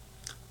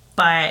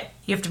 But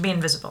you have to be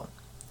invisible.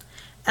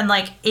 And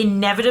like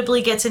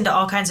inevitably gets into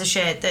all kinds of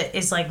shit that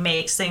is like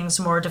makes things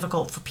more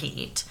difficult for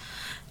Pete.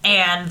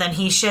 And then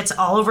he shits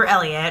all over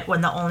Elliot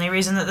when the only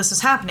reason that this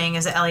is happening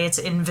is that Elliot's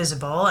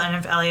invisible. And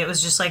if Elliot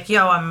was just like,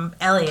 yo, I'm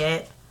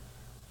Elliot,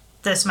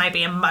 this might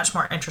be a much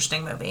more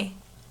interesting movie.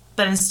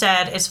 But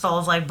instead, it's full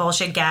of like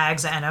bullshit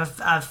gags and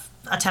of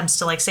attempts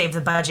to like save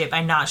the budget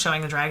by not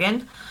showing the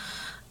dragon.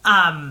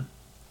 And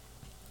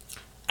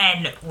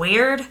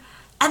weird.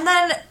 And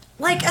then,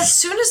 like, as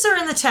soon as they're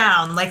in the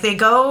town, like, they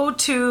go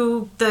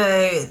to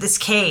this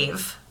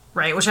cave,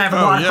 right? Which I have a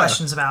lot of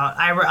questions about.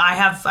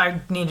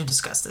 I need to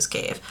discuss this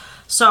cave.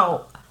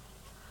 So,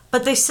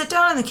 but they sit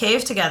down in the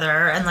cave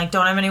together and, like,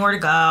 don't have anywhere to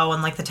go,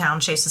 and, like, the town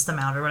chases them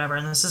out or whatever.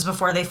 And this is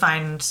before they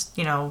find,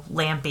 you know,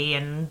 Lampy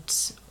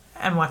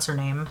and what's her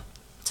name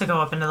to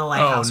go up into the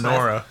lighthouse with.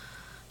 Nora.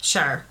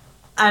 Sure.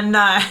 And,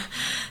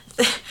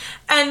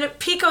 and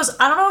Pete goes,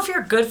 I don't know if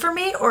you're good for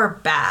me or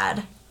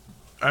bad.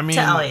 I mean,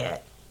 to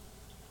Elliot.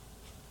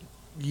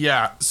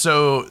 Yeah,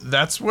 so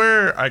that's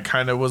where I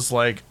kind of was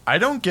like, I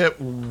don't get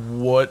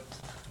what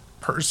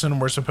person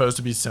we're supposed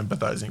to be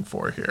sympathizing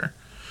for here.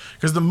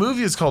 Because the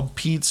movie is called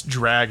Pete's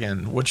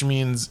Dragon, which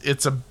means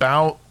it's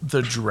about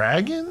the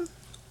dragon?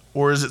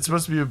 Or is it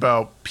supposed to be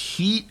about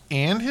Pete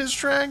and his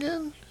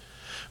dragon?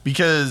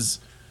 Because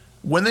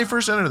when they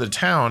first enter the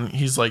town,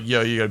 he's like,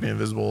 yo, you gotta be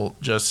invisible.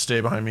 Just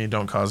stay behind me.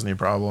 Don't cause any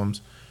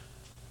problems.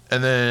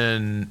 And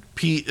then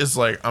Pete is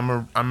like,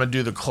 I'm gonna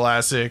do the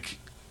classic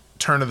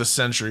turn of the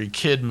century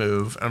kid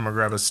move. I'm gonna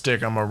grab a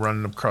stick. I'm gonna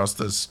run across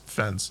this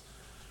fence.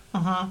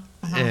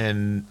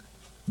 And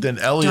then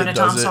Elliot doing a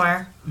does Tom it.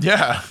 Sawyer.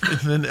 Yeah.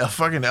 And then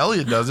fucking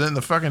Elliot does it, and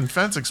the fucking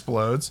fence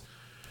explodes.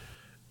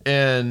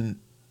 And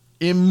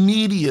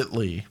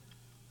immediately,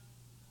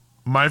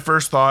 my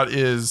first thought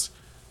is,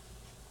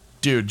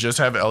 dude, just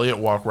have Elliot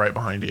walk right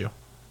behind you.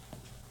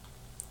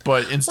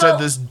 But instead,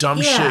 this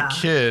dumb shit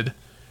kid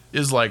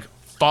is like,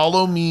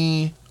 follow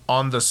me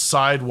on the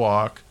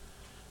sidewalk.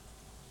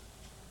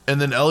 And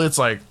then Elliot's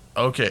like,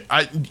 okay,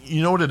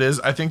 you know what it is?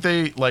 I think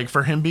they, like,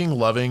 for him being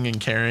loving and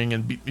caring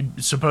and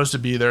supposed to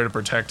be there to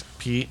protect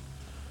Pete,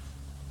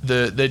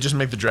 they just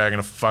make the dragon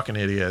a fucking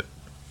idiot.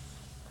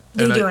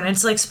 They do, and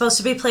it's, like, supposed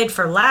to be played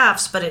for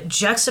laughs, but it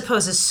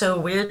juxtaposes so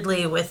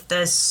weirdly with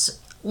this,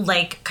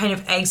 like, kind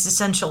of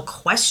existential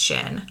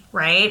question,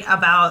 right?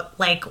 About,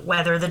 like,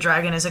 whether the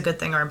dragon is a good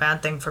thing or a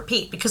bad thing for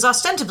Pete. Because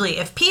ostensibly,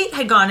 if Pete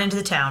had gone into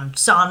the town,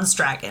 saw this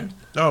dragon.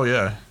 Oh,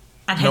 yeah.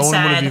 And no one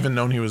would have even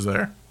known he was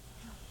there.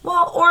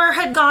 Well, or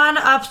had gone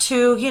up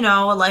to, you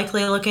know, a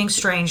likely looking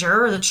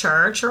stranger or the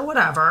church or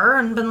whatever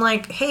and been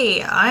like,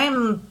 hey,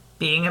 I'm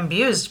being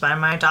abused by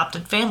my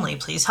adopted family.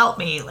 Please help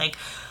me. Like,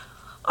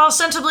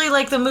 ostensibly,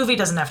 like, the movie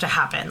doesn't have to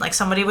happen. Like,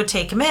 somebody would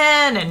take him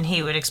in and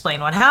he would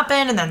explain what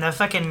happened, and then the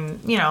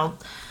fucking, you know,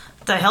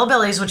 the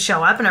hillbillies would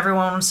show up and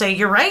everyone would say,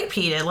 you're right,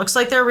 Pete. It looks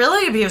like they're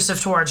really abusive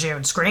towards you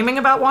and screaming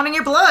about wanting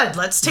your blood.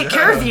 Let's take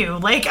care of you.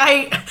 Like,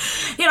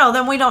 you know,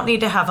 then we don't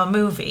need to have a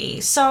movie.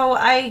 So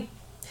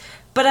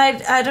But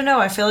I don't know.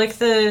 I feel like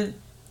the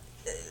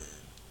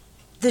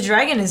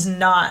dragon is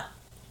not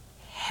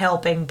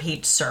helping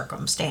Pete's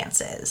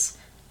circumstances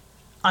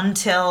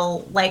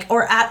until, like,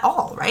 or at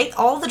all, right?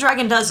 All the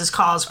dragon does is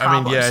cause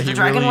problems. I mean, yeah, the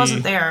dragon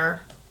wasn't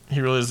there.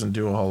 He really doesn't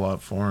do a whole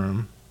lot for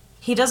him.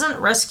 He doesn't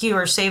rescue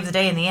or save the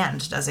day in the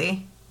end, does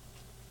he?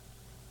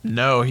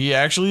 No, he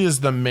actually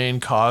is the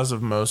main cause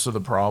of most of the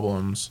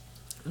problems.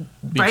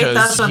 Right,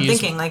 that's what I'm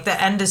thinking. Like, the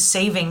end is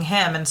saving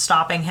him and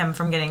stopping him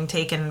from getting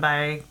taken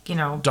by, you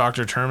know...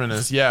 Dr.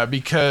 Terminus, yeah,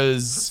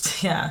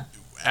 because... Yeah.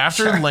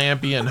 After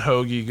Lampy and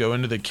Hoagie go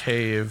into the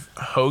cave,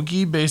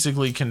 Hoagie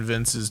basically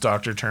convinces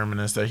Dr.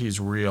 Terminus that he's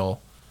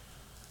real.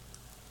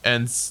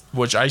 And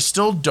which I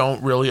still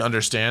don't really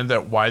understand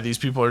that why these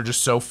people are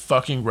just so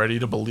fucking ready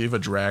to believe a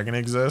dragon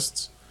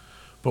exists.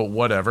 But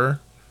whatever.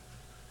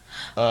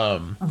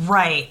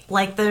 Right.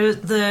 Like,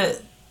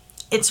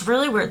 it's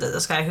really weird that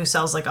this guy who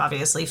sells, like,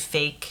 obviously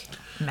fake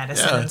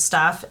medicine and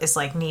stuff is,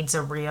 like, needs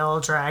a real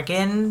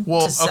dragon.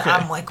 Well, okay.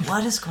 I'm like,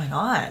 what is going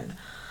on?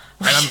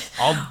 And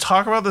I'll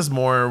talk about this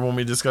more when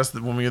we discuss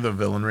when we get the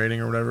villain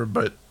rating or whatever,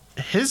 but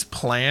his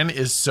plan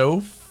is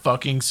so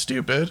fucking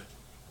stupid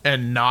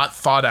and not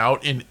thought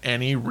out in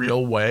any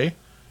real way.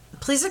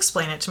 Please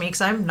explain it to me,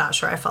 because I'm not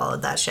sure I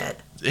followed that shit.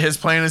 His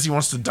plan is he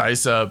wants to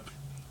dice up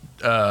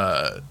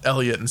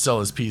Elliot and sell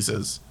his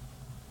pieces.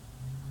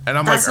 And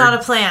I'm That's not a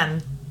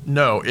plan.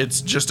 No,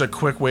 it's just a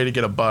quick way to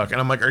get a buck. And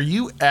I'm like, are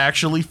you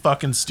actually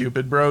fucking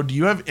stupid, bro? Do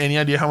you have any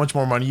idea how much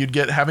more money you'd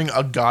get having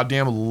a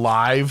goddamn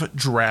live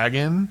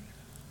dragon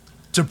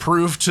to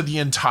prove to the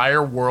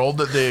entire world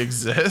that they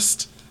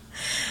exist?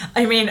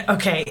 I mean,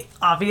 okay,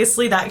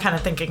 obviously that kind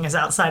of thinking is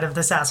outside of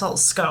this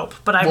asshole's scope.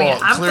 But I mean,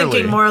 I'm clearly,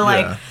 thinking more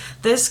like,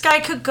 this guy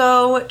could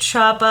go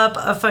chop up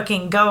a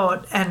fucking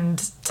goat and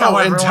tell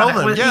everyone. And tell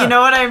them, You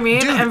know what I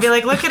mean? Dude. And be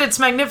like, look at its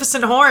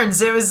magnificent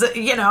horns. It was,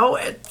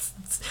 it's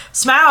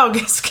Smaug.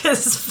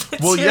 Because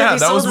it's here to be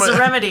sold as a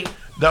remedy.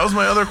 That was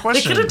my other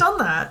question. They could have done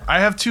that.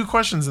 I have two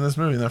questions in this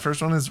movie. And the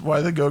first one is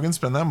why the Gogans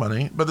spend that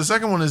money. But the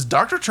second one is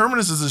Dr.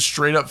 Terminus is a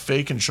straight up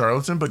fake and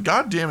charlatan, but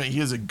god damn it, he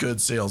is a good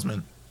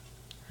salesman.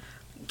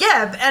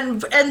 Yeah,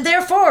 and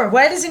therefore,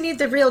 why does he need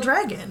the real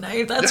dragon?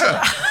 He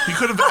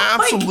could have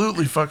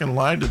absolutely fucking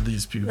lied to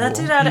these people. That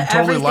dude had he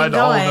totally lied to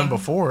going. all of them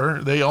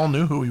before. They all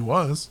knew who he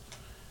was.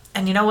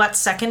 And you know what?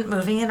 Second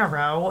movie in a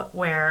row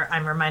where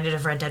I'm reminded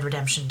of Red Dead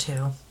Redemption 2.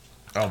 Oh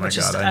my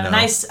god, I know.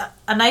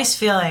 A nice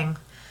feeling.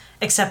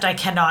 Except I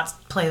cannot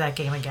play that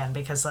game again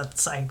because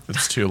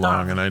it's too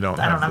long, and I don't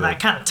have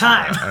that kind of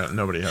time.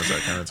 Nobody has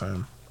that kind of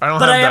time. I don't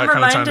have that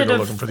kind of time to go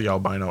looking for the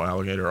albino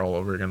alligator all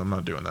over again. I'm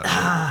not doing that.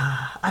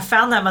 I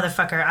found that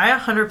motherfucker. I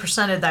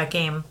 100%ed that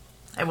game.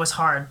 It was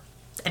hard.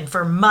 And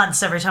for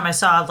months, every time I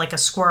saw like a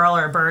squirrel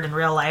or a bird in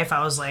real life,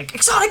 I was like,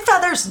 exotic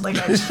feathers! Like,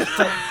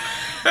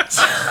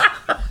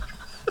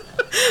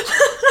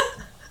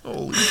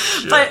 Holy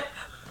shit. But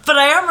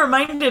I am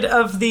reminded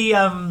of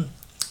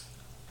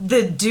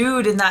the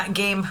dude in that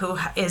game who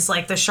is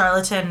like the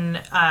charlatan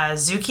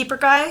zookeeper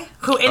guy,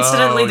 who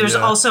incidentally there's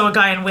also a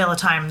guy in Wheel of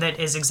Time that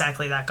is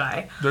exactly that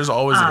guy. There's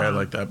always a guy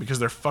like that because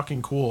they're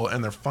fucking cool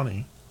and they're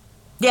funny.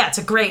 Yeah, it's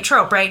a great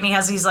trope, right? And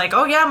he's like,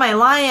 oh yeah, my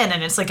lion,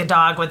 and it's like a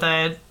dog with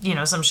a,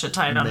 some shit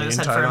tied onto his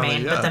head for a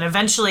mane, but then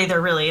eventually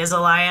there really is a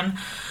lion.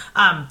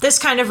 This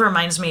kind of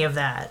reminds me of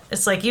that.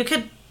 It's like you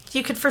could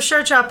for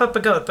sure chop up a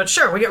goat, but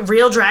sure, we get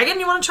real dragon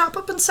you want to chop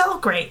up and sell?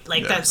 Great.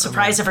 Like that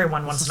surprise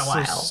everyone once in a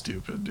while. So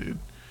stupid, dude.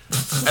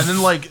 And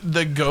then, like,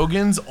 the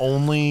Gogans'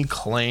 only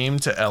claim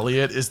to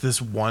Elliot is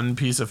this one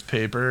piece of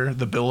paper,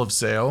 the bill of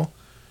sale,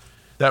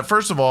 that,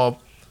 first of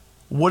all,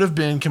 would have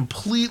been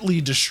completely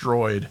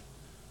destroyed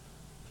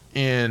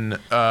in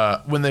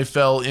when they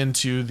fell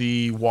into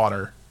the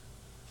water.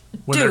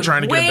 When they're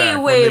trying to get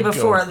back. Way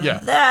before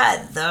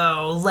that,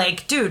 though.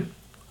 Like, dude,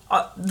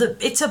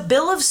 it's a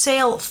bill of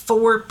sale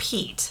for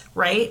Pete,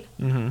 right?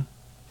 Mm-hmm.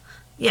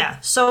 Yeah,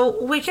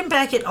 so we can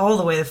back it all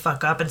the way the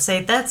fuck up and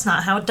say that's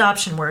not how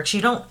adoption works.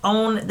 You don't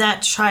own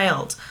that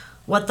child.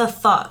 What the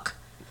fuck?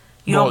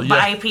 You don't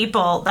buy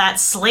people.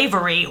 That's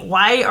slavery.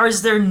 Why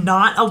is there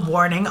not a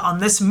warning on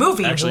this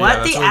movie? Actually,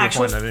 what the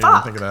actual fuck? I didn't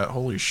even think of that.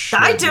 Holy shit,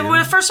 I did. When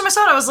the first time I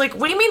saw it, I was like,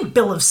 what do you mean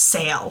bill of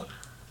sale?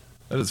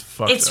 That is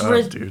fucked it's up,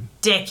 dude. It's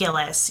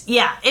ridiculous.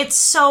 Yeah, it's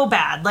so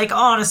bad. Like,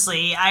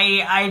 honestly,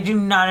 I do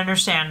not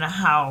understand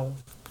how...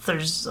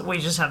 we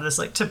just have this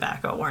like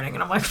tobacco warning,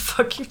 and I'm like,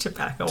 fuck your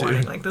tobacco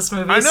warning. Like, this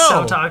movie is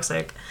so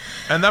toxic.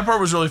 And that part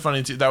was really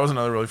funny too. That was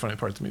another really funny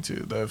part to me too.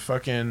 The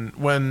fucking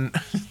when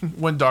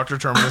Dr.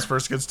 Terminus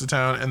first gets to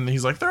town and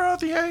he's like, throw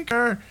out the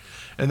anchor,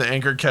 and the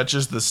anchor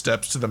catches the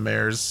steps to the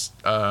mayor's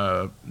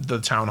the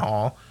town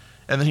hall,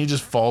 and then he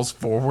just falls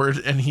forward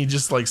and he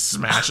just like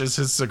smashes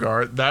his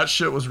cigar. That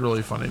shit was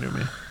really funny to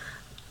me.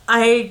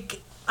 I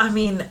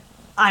mean,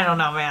 I don't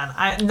know, man.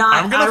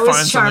 I'm gonna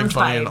find something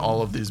funny in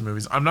all of these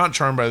movies. I'm not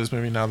charmed by this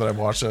movie now that I've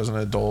watched it as an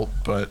adult,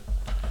 but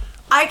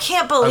I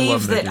can't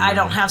believe that I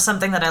don't have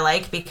something that I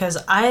like, because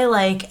I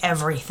like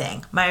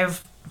everything. My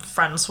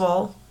friends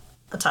will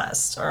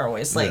attest, or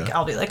always like,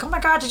 I'll be like, oh my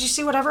god, did you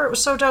see whatever? It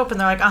was so dope. And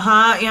they're like,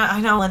 yeah, I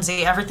know,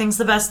 Lindsay. Everything's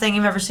the best thing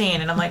you've ever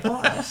seen. And I'm like,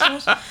 well, that's all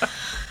it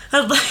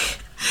was.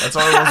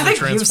 I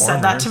think you've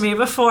said that to me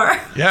before.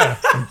 Yeah,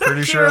 I'm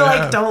pretty sure. You're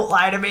like, don't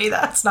lie to me.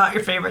 That's not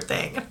your favorite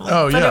thing. Like,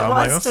 oh yeah, I'm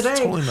like, that's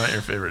totally not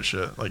your favorite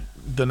shit. Like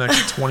the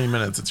next 20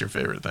 minutes, it's your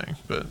favorite thing.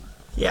 But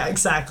yeah,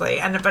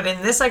 exactly. But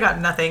in this, I got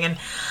nothing. And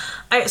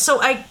I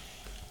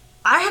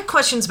had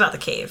questions about the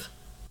cave.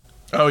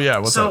 Oh yeah,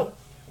 what's up?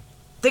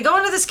 They go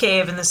into this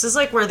cave, and this is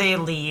like where they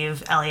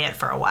leave Elliot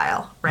for a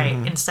while, right?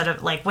 Mm-hmm. Instead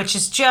of like, which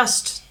is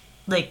just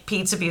like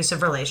Pete's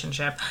abusive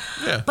relationship.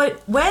 Yeah.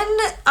 But when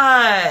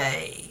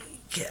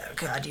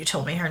God, you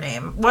told me her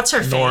name. What's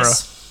her Nora.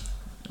 Face?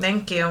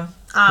 Thank you.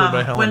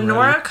 When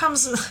Nora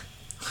comes,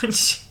 when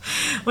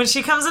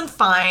she comes and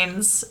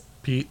finds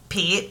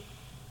Pete,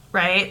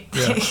 right?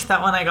 Yeah.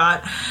 That one I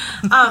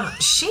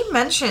got. She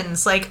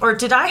mentions like, or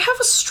did I have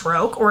a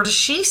stroke? Or does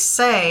she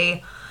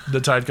say the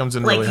tide comes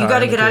in like, really high? You got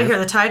to get out of here.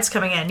 The tide's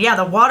coming in. Yeah,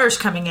 the water's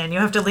coming in. You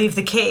have to leave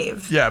the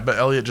cave. Yeah, but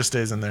Elliot just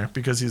stays in there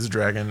because he's a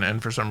dragon,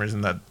 and for some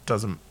reason that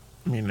doesn't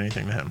mean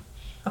anything to him.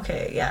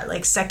 Okay, yeah,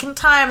 like second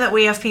time that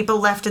we have people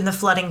left in the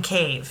flooding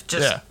cave.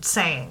 Just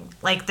saying.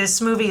 Like, this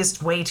movie is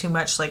way too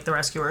much like The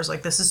Rescuers.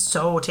 Like, this is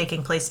so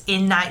taking place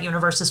in that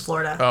universe is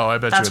Florida. Oh, I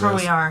bet that's you it where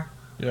is. we are.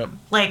 Yep.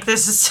 Like,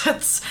 this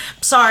is,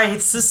 sorry,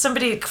 this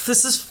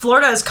is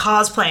Florida is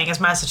cosplaying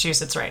as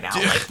Massachusetts right now.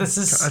 Like, this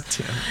is. God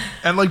damn.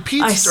 And like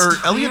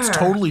Elliot's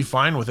totally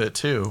fine with it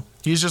too.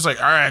 He's just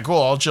like, all right,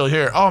 cool, I'll chill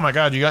here. Oh my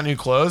God, you got new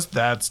clothes?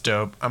 That's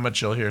dope. I'm gonna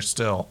chill here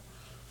still.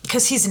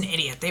 Because he's an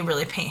idiot. They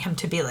really paint him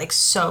to be like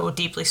so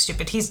deeply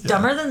stupid. He's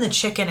dumber than the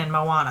chicken in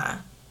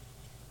Moana.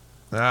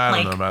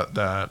 I don't know about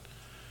that.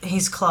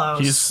 He's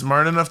close. He's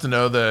smart enough to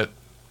know that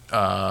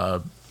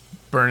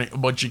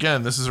burning, which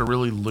again, this is a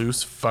really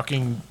loose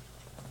fucking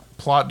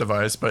plot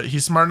device, but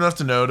he's smart enough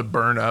to know to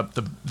burn up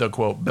the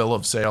quote bill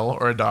of sale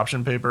or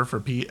adoption paper for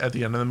Pete at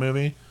the end of the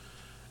movie.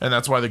 And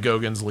that's why the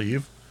Gogans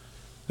leave.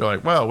 They're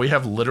like, well, we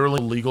have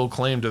literally legal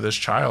claim to this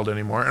child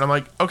anymore. And I'm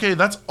like, okay,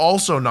 that's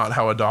also not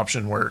how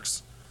adoption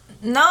works.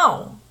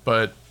 No.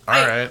 But,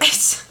 all right.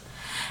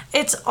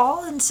 It's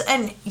all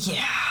and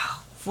yeah.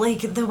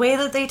 Like, the way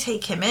that they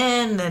take him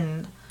in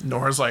and...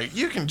 Nora's like,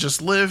 you can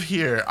just live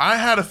here. I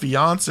had a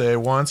fiance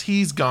once.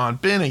 He's gone.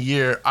 Been a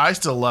year. I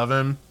still love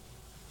him.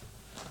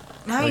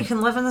 Now you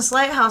can live in this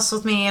lighthouse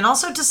with me. And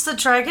also, does the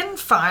dragon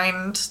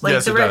find... Like,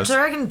 yes, the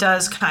dragon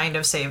does kind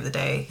of save the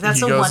day.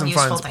 That's the one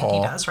useful thing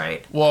Paul. He does,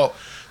 right? Well,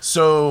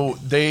 so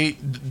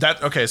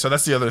so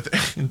that's the other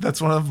thing.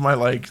 That's one of my,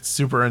 like,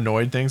 super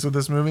annoyed things with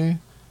this movie.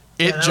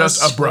 It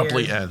just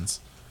abruptly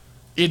ends.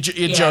 It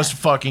just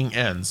fucking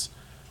ends.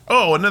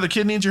 Oh, another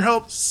kid needs your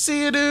help?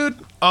 See ya, dude.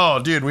 Oh,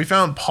 dude, we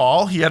found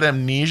Paul. He had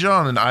amnesia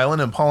on an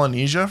island in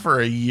Polynesia for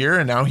a year,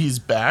 and now he's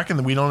back,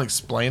 and we don't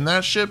explain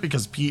that shit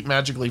because Pete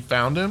magically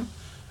found him.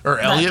 Or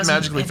Elliot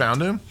magically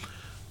found him.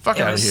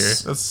 Fuck out of here.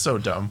 That's so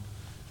dumb.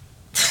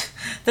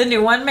 The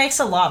new one makes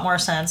a lot more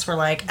sense. We're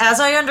like, as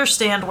I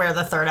understand where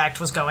the third act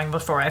was going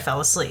before I fell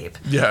asleep.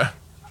 Yeah.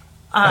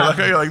 I like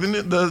how you're like,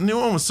 the new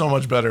one was so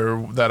much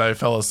better that I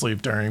fell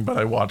asleep during, but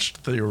I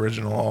watched the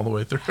original all the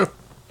way through.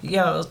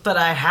 But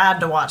I had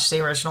to watch the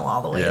original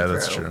all the way through. Yeah,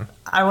 that's true.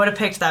 I would have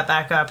picked that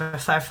back up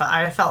if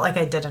I felt like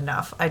I did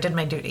enough. I did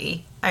my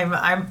duty.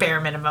 I'm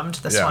bare minimum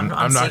to this one.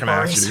 I'm not going to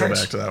ask you to go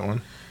back to that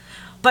one.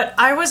 But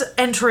I was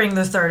entering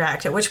the third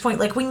act, at which point,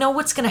 like, we know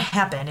what's going to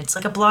happen. It's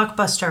like a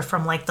blockbuster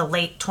from, like, the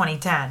late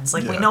 2010s.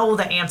 Like, we know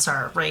the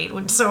answer, right?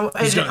 So,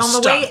 he's going to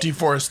stop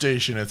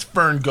deforestation. It's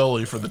Fern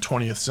Gully for the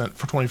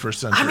 21st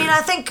century. I mean,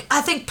 I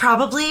think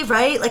probably,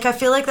 right? Like, I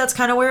feel like that's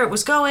kind of where it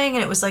was going,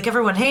 and it was like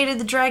everyone hated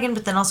the dragon,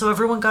 but then also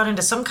everyone got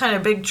into some kind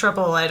of big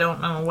trouble. I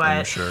don't know what.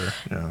 I'm sure,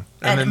 yeah.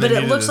 But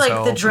it looks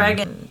like the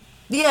dragon...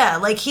 Yeah,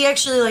 like, he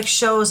actually, like,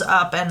 shows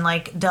up and,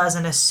 like, does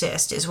an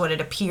assist, is what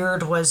it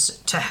appeared was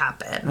to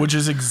happen. Which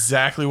is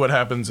exactly what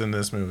happens in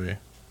this movie.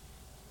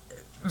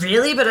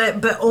 Really?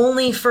 But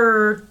only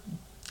for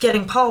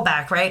getting Paul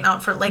back, right?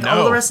 Not for, like,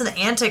 all the rest of the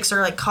antics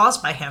are, like,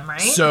 caused by him, right?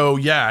 So,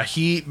 yeah,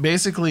 the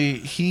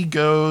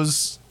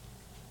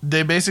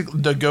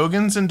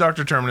Gogans and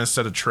Dr. Terminus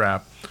set a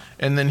trap,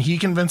 and then he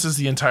convinces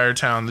the entire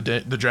town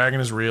the dragon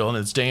is real and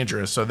it's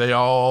dangerous, so they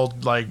all,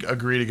 like,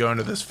 agree to go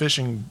into this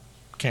fishing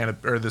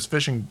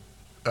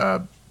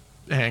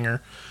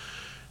hangar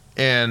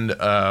and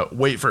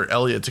wait for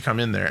Elliot to come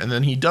in there. And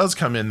then he does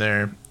come in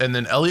there, and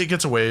then Elliot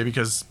gets away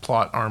because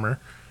plot armor.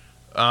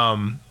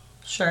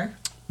 Sure.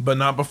 But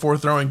not before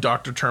throwing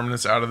Dr.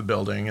 Terminus out of the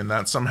building, and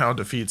that somehow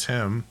defeats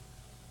him,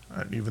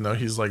 even though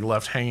he's like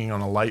left hanging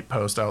on a light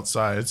post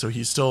outside. So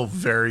he's still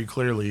very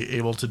clearly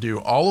able to do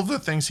all of the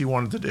things he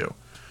wanted to do.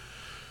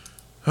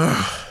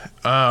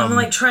 I'm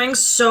like trying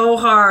so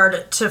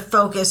hard to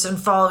focus and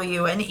follow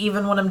you, and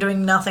even when I'm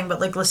doing nothing but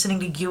like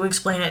listening to you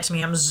explain it to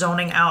me, I'm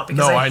zoning out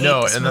because I hate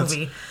this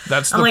movie.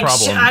 That's the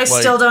problem. I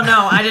still don't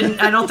know.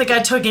 I don't think I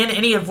took in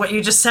any of what you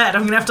just said.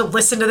 I'm gonna have to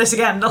listen to this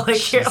again to like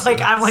hear.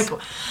 Like I'm like,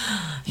 sure.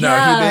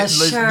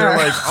 They're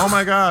like, oh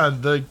my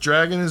god, the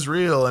dragon is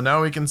real, and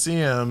now we can see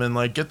him, and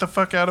like get the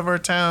fuck out of our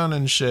town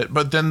and shit.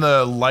 But then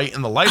the light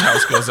in the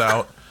lighthouse goes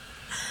out.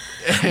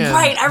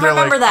 Right, I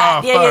remember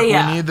that. Oh,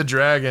 yeah. We need the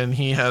dragon.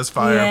 He has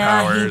fire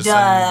powers. He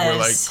does. And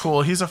we're like,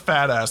 cool. He's a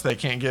fat ass that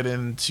can't get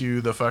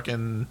into the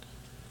fucking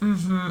or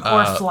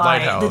fly.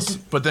 Lighthouse.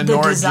 But then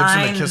Nora gives him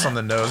a kiss on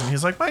the nose, and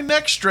he's like, my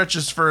neck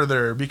stretches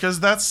further because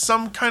that's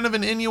some kind of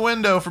an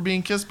innuendo for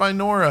being kissed by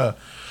Nora.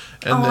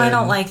 And I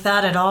don't like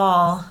that at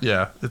all.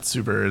 Yeah, it's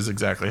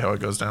exactly how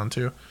it goes down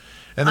too.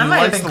 And I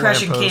might have been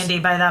crushing candy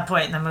by that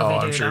point in the movie,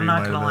 dude. Sure I'm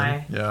not gonna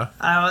lie. Yeah.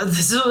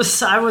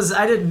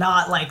 I did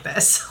not like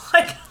this.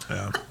 Like.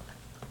 Yeah.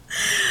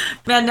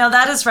 Man, no,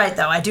 that is right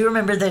though. I do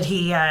remember that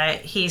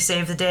he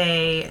saved the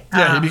day.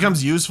 Yeah, he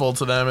becomes useful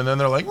to them, and then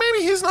they're like, maybe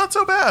he's not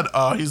so bad.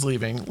 Oh, he's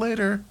leaving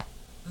later.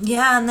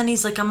 Yeah, and then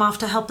he's like, I'm off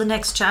to help the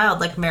next child,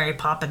 like Mary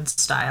Poppins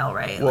style,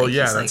 right? Well, like,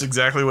 yeah, that's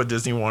exactly what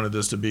Disney wanted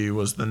this to be,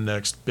 was the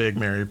next big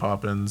Mary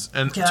Poppins.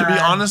 And to be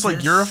honest,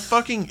 like, you're a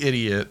fucking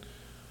idiot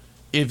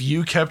if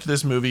you kept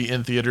this movie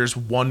in theaters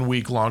 1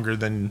 week longer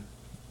than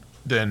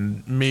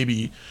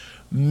maybe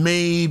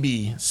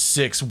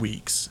 6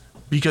 weeks.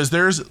 Because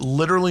there's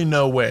literally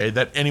no way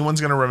that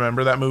anyone's going to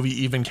remember that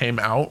movie even came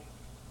out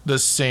the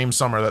same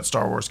summer that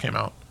Star Wars came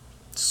out.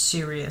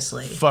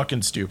 Seriously.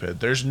 Fucking stupid.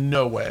 There's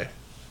no way.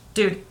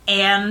 Dude,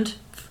 and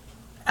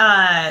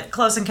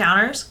Close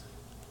Encounters.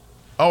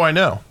 Oh, I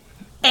know.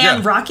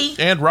 And Rocky.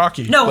 And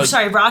Rocky. No,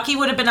 sorry. Rocky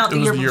would have been out the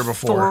year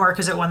before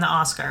because it won the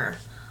Oscar.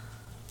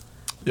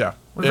 Yeah.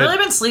 We've really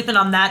been sleeping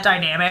on that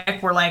dynamic.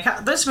 We're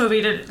like, this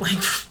movie did, like,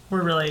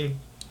 we're really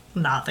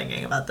not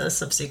thinking about this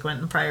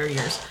subsequent and prior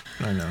years.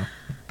 I know.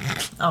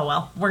 Oh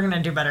well, we're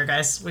gonna do better,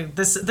 guys.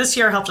 This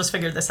year helped us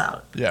figure this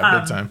out. Yeah,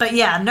 big time. But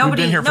yeah,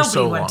 nobody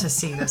so went to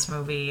see this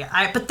movie.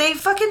 But they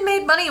fucking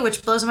made money,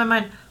 which blows my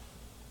mind.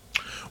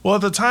 Well,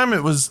 at the time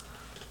it was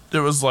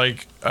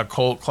like a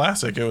cult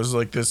classic. It was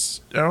like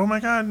this, oh my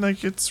god,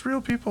 like it's real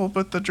people,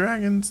 but the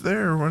dragon's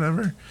there or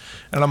whatever.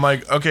 And I'm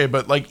like, okay,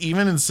 but like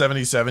even in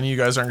 77, you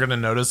guys aren't going to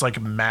notice like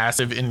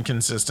massive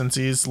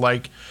inconsistencies.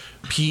 Like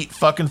Pete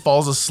fucking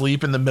falls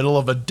asleep in the middle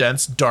of a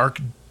dense, dark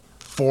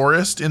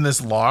forest in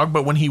this log,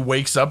 but when he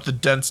wakes up, the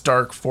dense,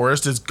 dark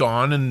forest is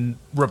gone and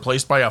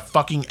replaced by a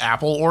fucking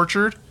apple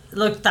orchard.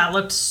 Look, that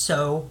looked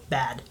so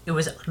bad. It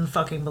was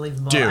unfucking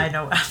believable. Dude. I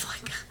know. I'm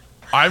like...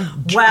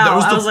 That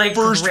was the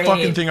first great.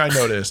 fucking thing I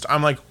noticed.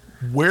 I'm like,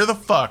 where the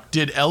fuck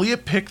did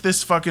Elliot pick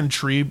this fucking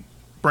tree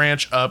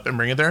branch up and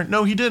bring it there?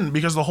 No, he didn't,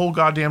 because the whole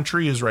goddamn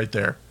tree is right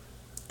there.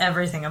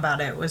 Everything about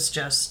it was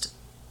just...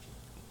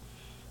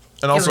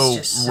 And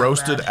also, so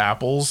roasted bad.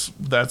 Apples.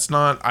 That's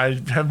not... I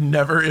have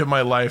never in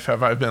my life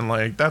have I been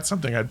like, that's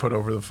something I'd put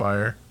over the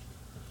fire.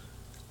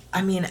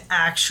 I mean,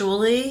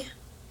 actually,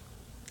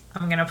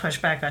 I'm going to push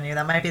back on you.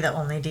 That might be the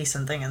only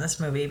decent thing in this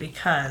movie,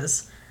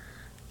 because...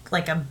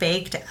 like a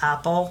baked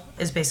apple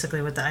is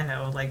basically what I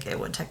know. Like it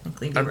would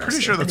technically be. I'm pretty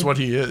sure that's what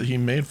he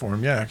made for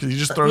him. Yeah, because he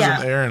just throws it in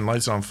the air and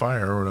lights it on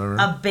fire or whatever.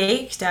 A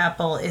baked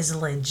apple is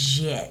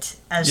legit,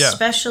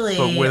 especially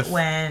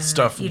when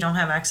you don't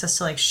have access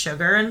to like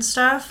sugar and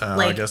stuff.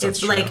 Like I guess that's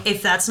true. Like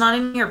if that's not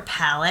in your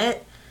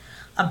palate,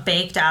 a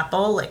baked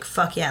apple, like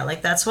fuck yeah,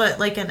 like that's what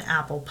like an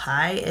apple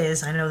pie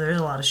is. I know there's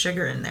a lot of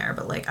sugar in there,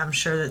 but like I'm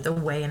sure that the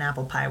way an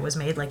apple pie was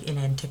made, like in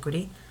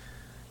antiquity,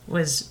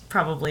 was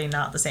probably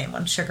not the same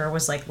when sugar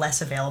was like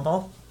less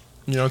available.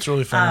 You know, it's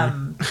really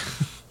funny.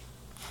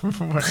 we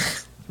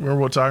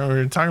were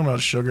talking about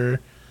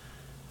sugar,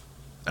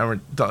 and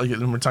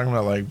we're talking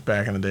about like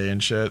back in the day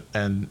and shit.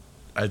 And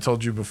I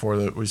told you before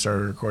that we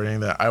started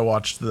recording that I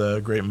watched the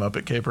Great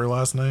Muppet Caper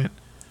last night.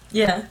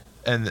 Yeah.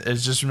 And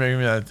it's just making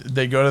me that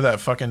they go to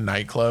that fucking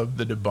nightclub,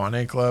 the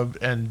Debonnaire Club,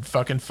 and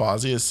fucking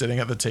Fozzie is sitting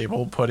at the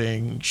table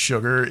putting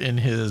sugar in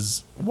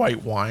his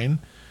white wine.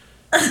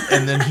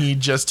 And then he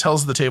just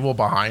tells the table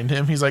behind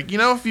him, he's like, you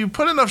know, if you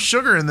put enough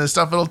sugar in this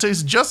stuff, it'll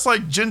taste just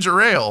like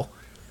ginger ale.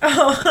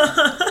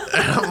 Oh.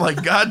 And I'm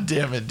like, God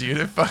damn it,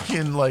 dude.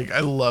 I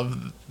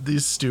love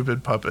these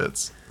stupid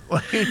puppets.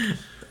 Like,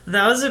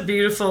 that was a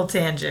beautiful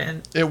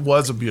tangent. It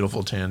was a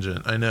beautiful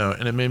tangent, I know.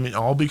 And it made me,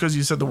 all because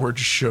you said the word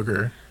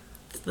sugar.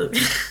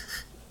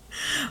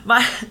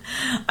 I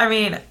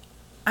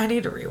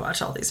need to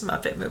rewatch all these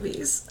Muppet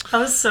movies. I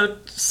was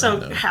so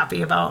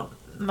happy about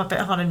Muppet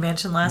Haunted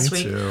Mansion last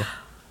week. Too.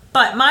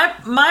 But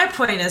my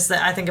point is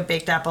that I think a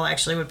baked apple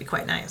actually would be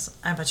quite nice.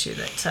 I bet you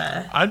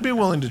that... I'd be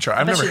willing to try.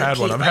 I've never had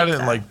one. I've had it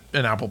in like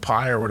an apple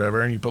pie or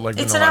whatever, and you put like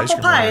it's an apple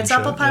pie. It's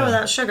apple pie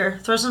without sugar.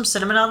 Throw some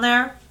cinnamon on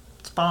there.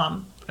 It's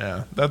bomb.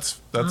 Yeah, that's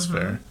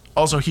fair.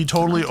 Also, he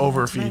totally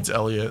overfeeds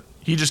Elliot.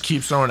 He just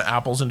keeps throwing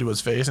apples into his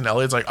face, and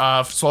Elliot's like,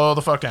 slow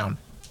the fuck down.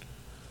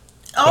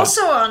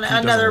 Also, on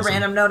another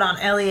random note on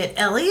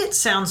Elliot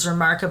sounds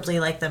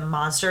remarkably like the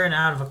monster in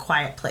Out of a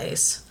Quiet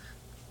Place.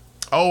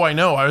 Oh, I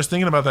know. I was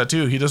thinking about that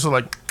too. He does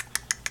like...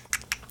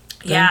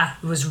 Yeah,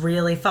 it was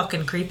really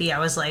fucking creepy. I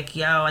was like,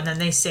 yo, and then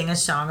they sing a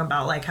song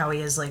about like how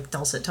he has like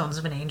dulcet tones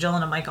of an angel,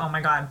 and I'm like, oh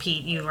my god,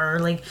 Pete, you are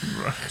like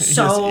he has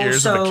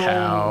ears of a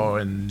cow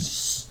and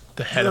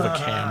the head of a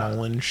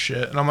camel and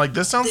shit. And I'm like,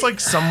 this sounds like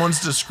someone's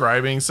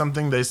describing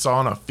something they saw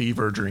in a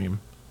fever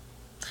dream.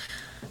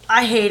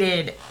 I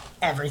hated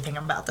everything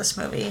about this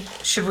movie.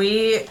 Do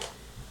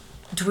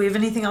we have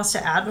anything else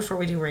to add before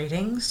we do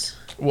ratings?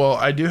 Well,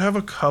 I do have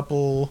a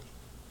couple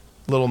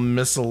little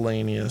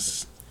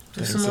miscellaneous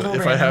things,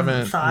 if I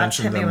haven't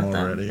mentioned them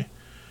already.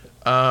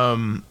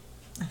 I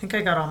think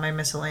I got all my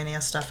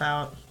miscellaneous stuff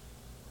out.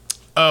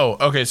 Oh,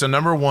 okay. So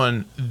number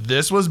one,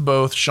 this was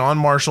both Sean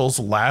Marshall's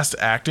last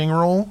acting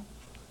role,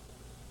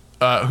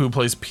 who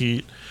plays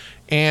Pete,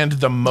 and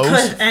the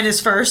most... and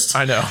his first.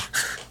 I know.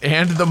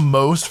 And the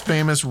most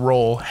famous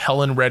role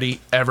Helen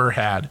Reddy ever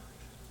had.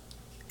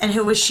 And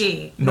who was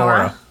she?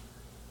 Nora.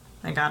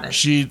 I got it.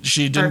 She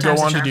didn't go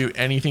on to do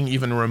anything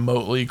even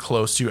remotely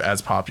close to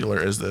as popular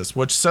as this,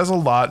 which says a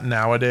lot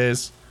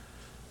nowadays.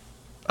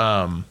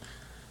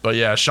 But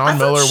yeah, Sean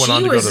Miller went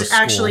on to go to school. She was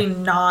actually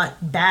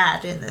not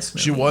bad in this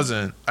movie. She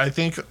wasn't. I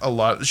think a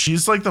lot.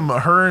 She's like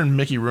her and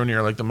Mickey Rooney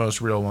are like the most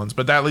real ones.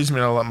 But that leads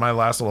me to my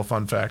last little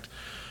fun fact.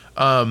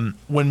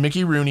 When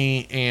Mickey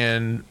Rooney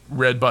and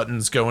Red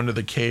Buttons go into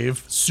the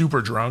cave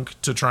super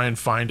drunk to try and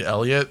find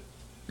Elliot,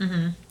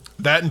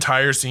 that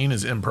entire scene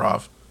is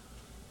improv.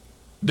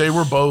 They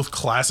were both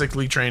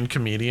classically trained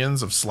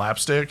comedians of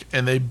slapstick,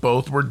 and they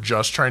both were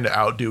just trying to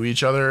outdo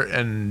each other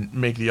and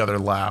make the other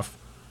laugh.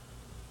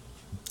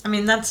 I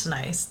mean, that's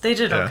nice. They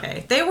did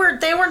okay. They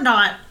were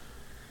not.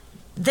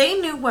 They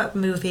knew what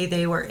movie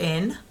they were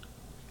in,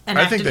 and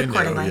I acted think they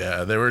accordingly. knew.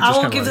 Yeah, they were. Just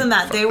I won't give them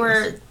that. They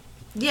were. This.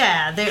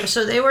 Yeah,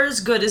 they were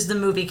as good as the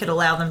movie could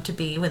allow them to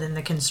be within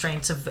the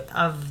constraints of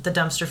the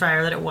dumpster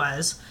fire that it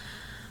was,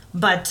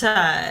 but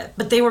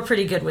they were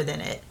pretty good within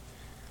it.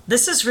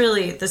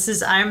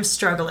 I'm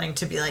struggling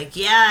to be like,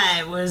 yeah,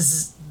 it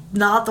was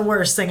not the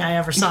worst thing I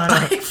ever saw in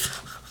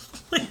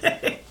life.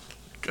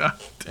 God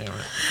damn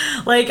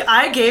it. Like,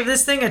 I gave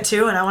this thing a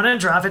 2 and I want to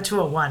drop it to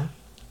a 1.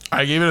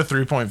 I gave it a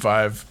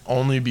 3.5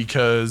 only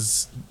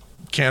because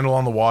Candle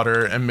on the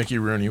Water and Mickey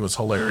Rooney was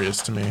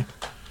hilarious to me.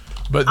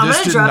 But I'm this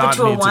going to drop it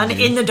to a 1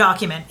 in the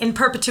document, in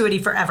perpetuity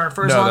forever,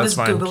 for as long as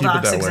Google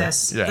Docs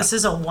exists. Yeah. This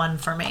is a 1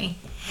 for me.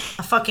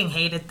 I fucking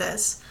hated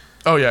this.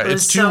 Oh, yeah.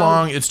 It's too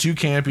long. It's too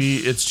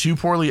campy. It's too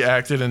poorly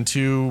acted and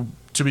to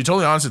be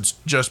totally honest, it's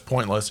just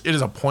pointless. It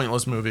is a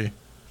pointless movie.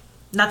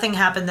 Nothing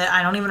happened that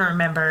I don't even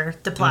remember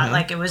the plot. Mm-hmm.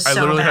 Like, it was so bad.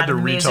 I literally had to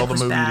retell the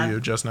movie to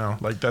you just now.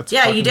 Like, that's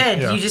yeah, you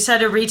did. Yeah. You just had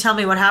to retell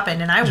me what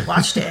happened, and I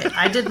watched it.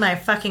 I did my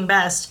fucking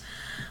best.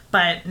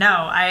 But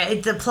no,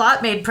 the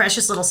plot made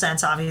precious little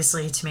sense,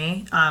 obviously, to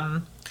me.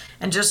 And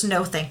just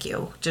no, thank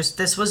you. Just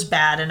this was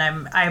bad, and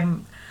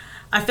I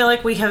feel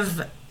like we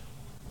have.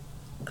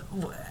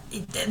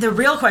 The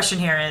real question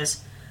here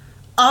is,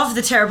 of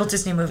the terrible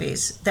Disney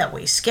movies that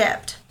we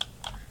skipped,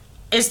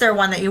 is there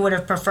one that you would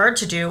have preferred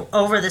to do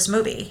over this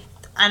movie?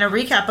 And a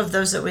recap of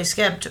those that we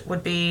skipped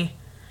would be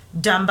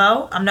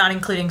Dumbo. I'm not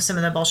including some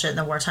of the bullshit in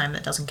the wartime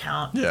that doesn't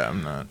count. Yeah,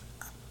 I'm not.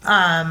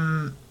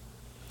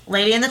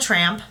 Lady and the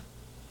Tramp.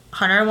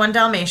 101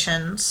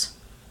 Dalmatians,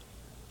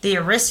 The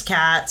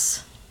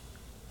Aristocats.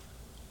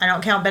 I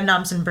don't count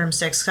Bedknobs and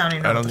Broomsticks. I don't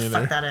even know what the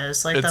fuck that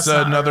is. Like, it's that's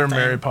not another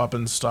Mary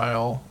Poppins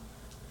style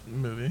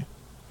movie.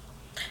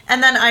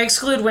 And then I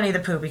exclude Winnie the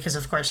Pooh because,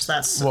 of course,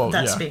 that's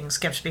being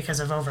skipped because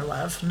of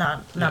overlove,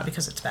 not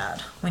because it's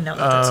bad. We know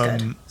that that's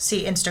good.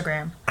 See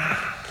Instagram.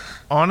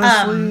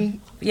 Honestly,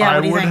 I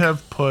would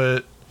have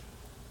put.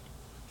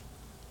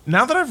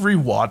 Now that I've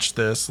rewatched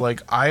this,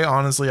 like,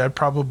 I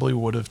probably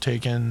would have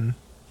taken.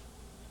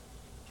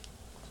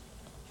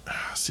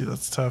 See,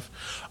 that's tough.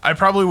 I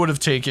probably would have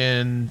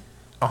taken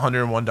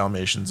 101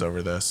 Dalmatians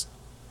over this.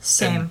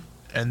 Same.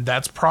 And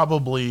that's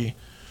probably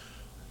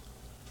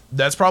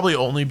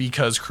only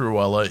because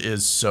Cruella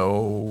is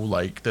so,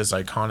 like, this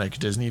iconic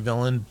Disney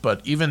villain.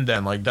 But even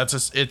then, like,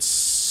 it's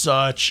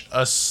such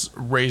a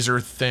razor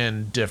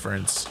thin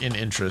difference in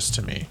interest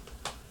to me.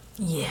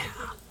 Yeah.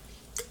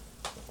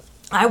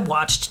 I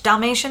watched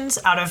Dalmatians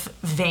out of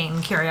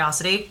vain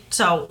curiosity.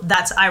 So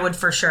I would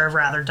for sure have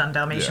rather done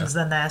Dalmatians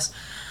than this.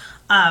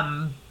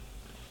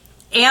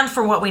 And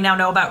for what we now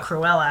know about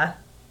Cruella,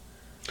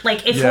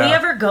 like, if we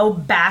ever go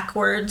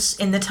backwards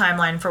in the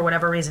timeline for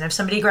whatever reason, if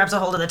somebody grabs a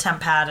hold of the temp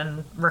pad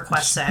and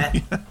requests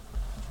it,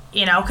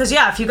 you know, because,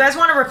 if you guys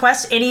want to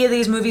request any of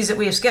these movies that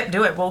we have skipped,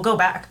 do it. We'll go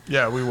back.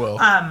 Yeah, we will.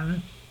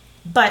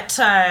 But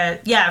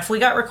if we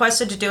got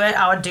requested to do it,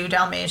 I would do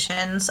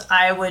Dalmatians.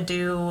 I would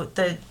do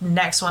the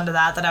next one to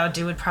that I would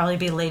do would probably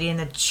be Lady and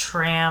the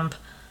Tramp.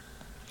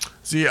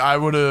 See, I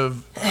would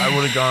have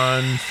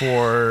gone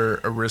for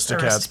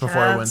Aristocats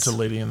before I went to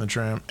Lady and the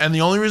Tramp. And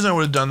the only reason I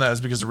would have done that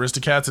is because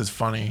Aristocats is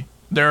funny.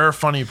 There are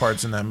funny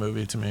parts in that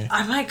movie to me.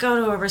 I might go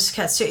to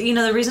Aristocats too. You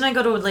know, the reason I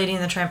go to Lady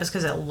and the Tramp is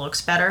because it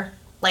looks better.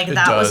 Like, it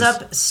that does. was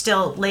up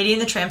still. Lady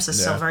and the Tramp's a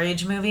Silver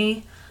Age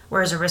movie,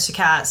 whereas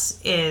Aristocats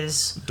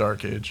is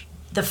Dark Age.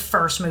 The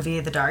first movie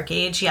of the Dark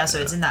Age. Yeah, so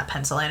it's in that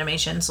pencil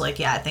animation. So, like,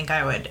 I think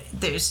I would.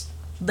 There's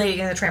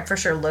Lady and the Tramp for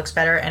sure looks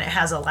better, and it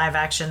has a live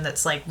action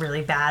that's, like,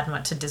 really bad and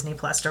went to Disney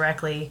Plus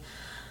directly.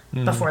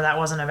 Before that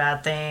wasn't a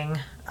bad thing.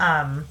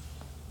 I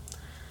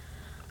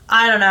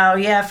don't know.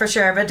 Yeah, for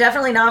sure. But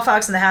definitely not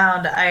Fox and the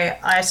Hound.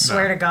 I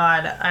swear to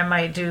God, I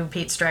might do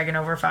Pete's Dragon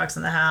over Fox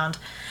and the Hound.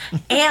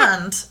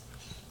 And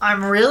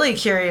I'm really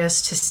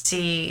curious to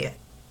see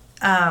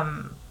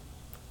how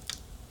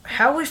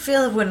we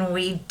feel when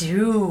we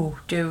do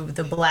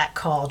the Black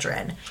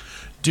Cauldron.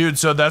 Dude,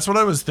 so that's what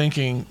I was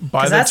thinking.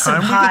 By the that's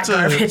time some hot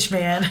garbage,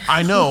 man.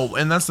 I know,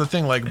 and that's the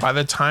thing. Like, by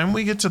the time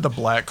we get to the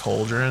Black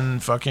Cauldron,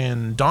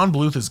 fucking Don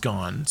Bluth is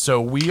gone. So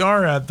we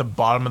are at the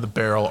bottom of the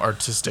barrel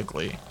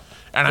artistically,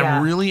 and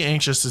I'm really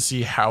anxious to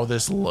see how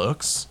this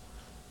looks.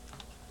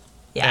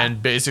 Yeah.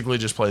 And basically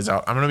just plays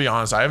out. I'm gonna be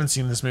honest. I haven't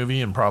seen this movie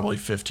in probably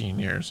 15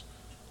 years.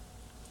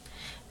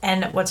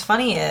 And what's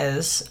funny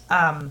is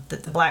that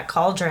the Black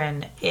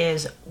Cauldron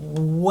is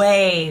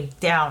way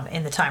down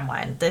in the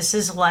timeline. This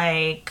is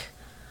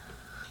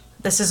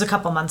a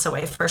couple months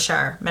away for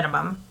sure,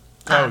 minimum.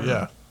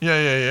 Yeah,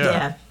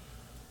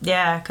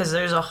 because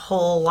there's a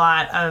whole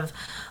lot of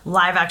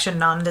live action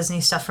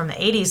non-Disney stuff from the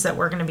 80s that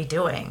we're going to be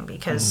doing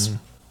because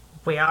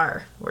we just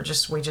are.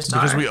 Because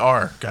we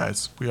are,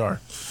 guys. We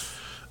are.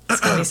 It's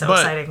going to be so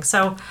exciting.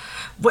 So,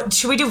 what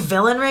should we do?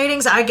 Villain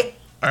ratings? I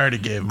already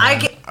gave them.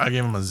 I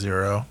gave them a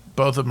 0.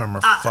 Both of them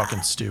are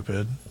fucking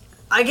stupid.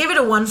 I gave it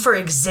a 1 for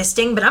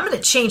existing, but I'm going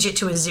to change it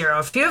to a 0.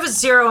 If you have a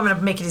 0, I'm going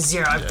to make it a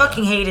 0. I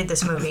fucking hated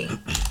this movie.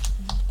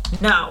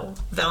 No,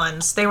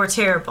 villains. They were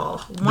terrible.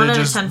 1 out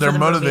of 10 for their the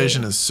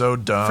motivation movie is so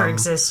dumb. for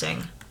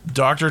existing.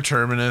 Dr.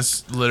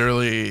 Terminus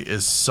literally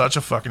is such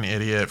a fucking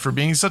idiot for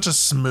being such a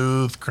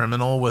smooth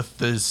criminal with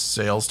his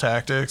sales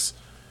tactics.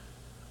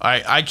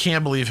 I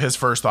can't believe his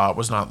first thought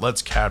was not,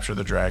 let's capture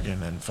the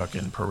dragon and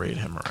fucking parade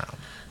him around.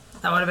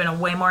 That would have been a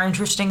way more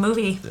interesting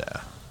movie.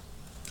 Yeah.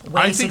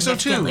 Way I think so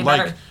too.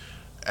 better.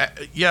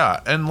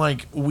 Yeah, and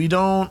like we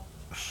don't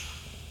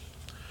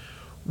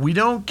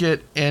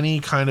get any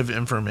kind of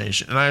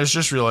information. And I was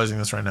just realizing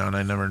this right now, and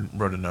I never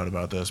wrote a note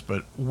about this,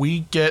 but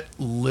we get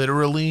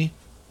literally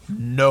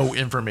no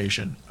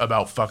information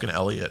about fucking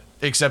Elliot,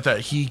 except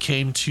that he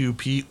came to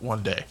Pete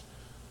one day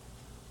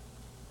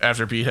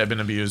after Pete had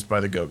been abused by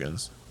the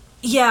Gogans.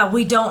 Yeah,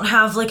 we don't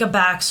have like a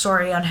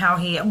backstory on how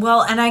he.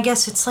 Well, and I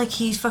guess it's like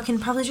he fucking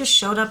probably just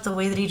showed up the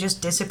way that he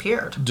just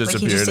disappeared.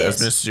 Disappeared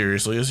as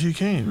mysteriously as he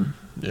came.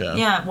 Yeah.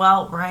 Yeah.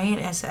 Well, right,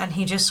 and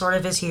he just sort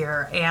of is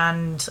here,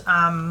 and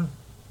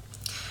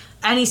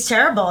he's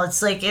terrible.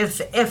 It's like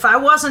if I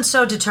wasn't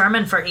so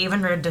determined for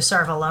Evenrude to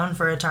serve alone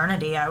for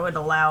eternity, I would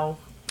allow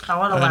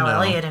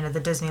Elliot into the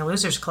Disney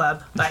Losers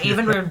Club. But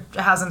Evenrude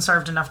hasn't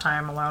served enough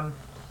time alone.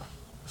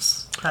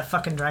 That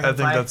fucking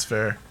dragonfly. I think that's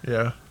fair.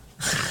 Yeah.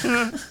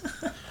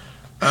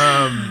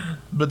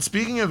 But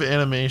speaking of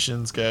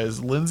animations,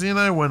 guys, Lindsay and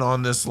I went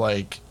on this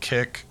like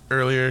kick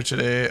earlier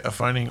today of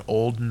finding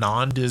old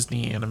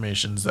non-Disney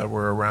animations that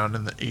were around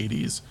in the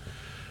 80s.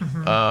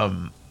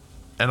 Mm-hmm.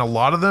 And a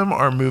lot of them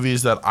are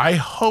movies that I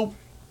hope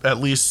at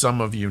least some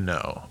of you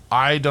know.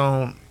 I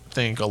don't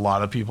think a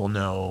lot of people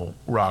know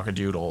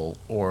Rock-a-Doodle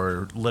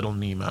or Little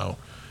Nemo.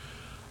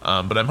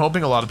 But I'm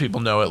hoping a lot of people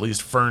know at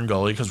least Fern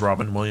Gully because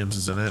Robin Williams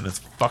is in it and it's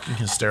fucking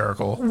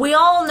hysterical. We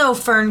all know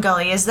Fern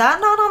Gully. Is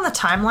that not on the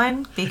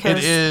timeline? Because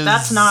it is.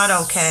 That's not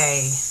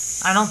okay.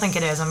 I don't think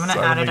it is. I'm going to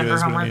add it under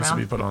homework. It needs to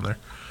be put on there.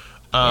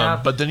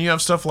 But then you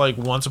have stuff like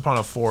Once Upon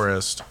a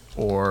Forest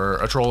or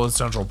A Troll in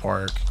Central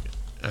Park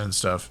and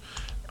stuff.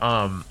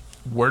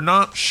 We're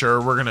not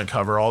sure we're going to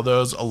cover all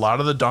those. A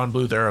lot of the Don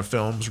Bluth era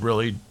films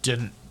really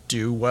didn't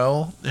do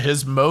well.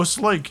 His most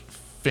like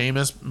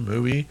famous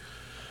movie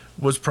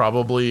was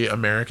probably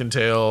American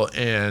Tail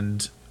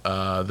and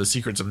The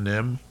Secrets of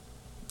Nim.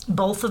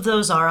 Both of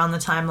those are on the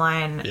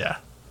timeline. Yeah.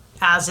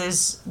 As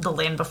is The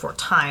Land Before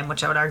Time,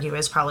 which I would argue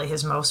is probably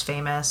his most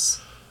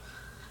famous.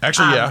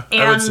 Actually, yeah,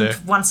 I would say.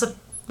 Once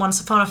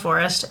Upon a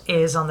Forest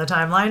is on the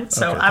timeline.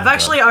 So okay, I've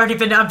actually already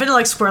been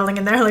like swirling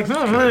in there like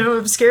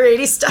obscure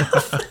 80s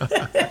stuff.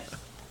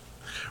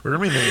 We're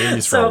going to be in the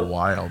 80s for a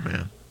while,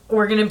 man.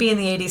 We're going to be in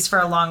the 80s for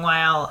a long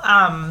while.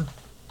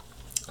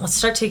 Let's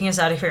start taking us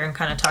out of here and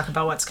kind of talk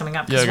about what's coming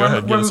up. Yeah, go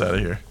ahead. Get us out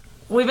of here.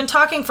 We've been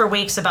talking for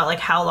weeks about like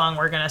how long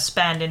we're going to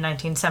spend in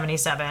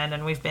 1977,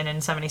 and we've been in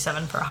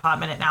 77 for a hot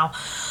minute now.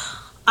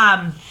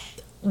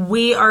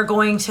 We are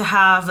going to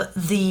have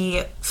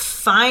the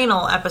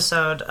final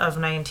episode of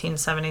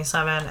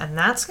 1977, and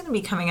that's going to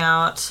be coming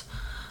out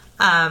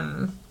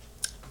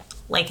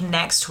like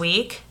next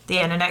week, the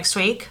end of next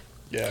week.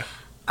 Yeah.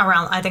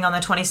 Around, I think on the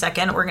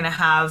 22nd, we're going to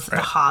have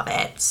The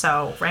Hobbit.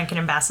 So Rankin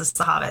and Bass's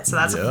The Hobbit. So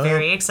that's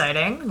very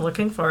exciting.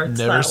 Looking forward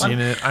to that one. Never seen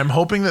it. I'm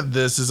hoping that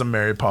this is a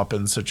Mary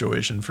Poppins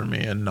situation for me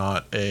and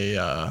not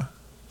a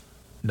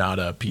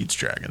Pete's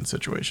Dragon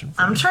situation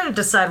for I'm me. trying to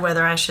decide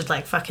whether I should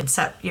like fucking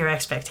set your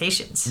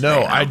expectations.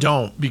 No, I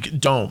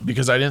don't. Don't,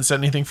 because I didn't set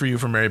anything for you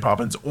for Mary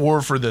Poppins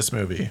or for this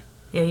movie.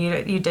 Yeah,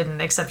 you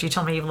didn't, except you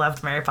told me you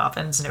loved Mary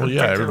Poppins, and it would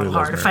get a little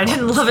hard if I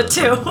didn't love it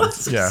too.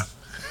 Yeah.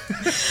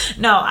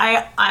 No,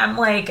 I'm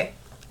like,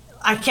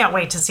 I can't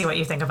wait to see what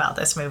you think about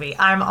this movie.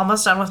 I'm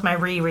almost done with my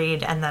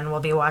reread, and then we'll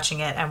be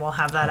watching it, and we'll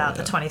have that out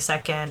the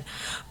 22nd.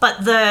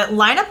 But the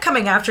lineup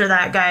coming after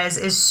that, guys,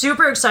 is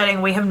super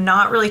exciting. We have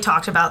not really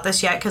talked about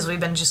this yet because we've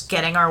been just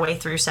getting our way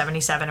through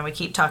 77, and we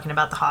keep talking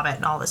about The Hobbit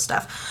and all this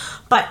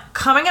stuff. But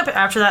coming up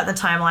after that in the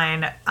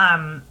timeline,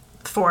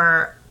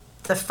 for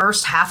the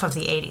first half of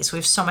the 80s, we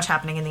have so much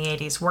happening in the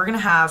 80s. We're going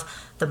to have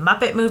The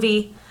Muppet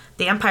Movie,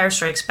 The Empire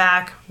Strikes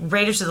Back,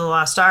 Raiders of the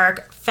Lost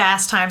Ark,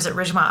 Fast Times at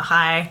Ridgemont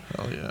High,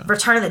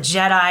 Return of the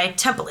Jedi,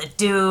 Temple of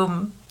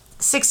Doom,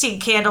 16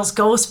 Candles,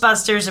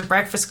 Ghostbusters, A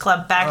Breakfast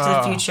Club, Back to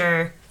the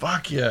Future.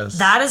 Fuck yes.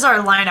 That is our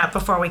lineup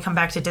before we come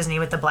back to Disney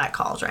with The Black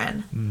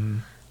Cauldron. Mm-hmm.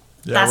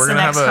 Yeah, that's we're the going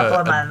to next have couple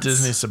of a months.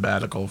 Disney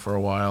sabbatical for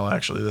a while,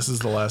 actually. This is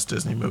the last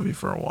Disney movie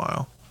for a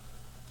while.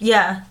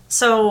 Yeah,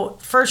 so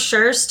for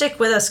sure stick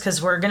with us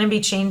because we're going to be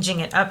changing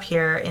it up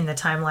here in the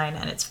timeline,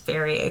 and it's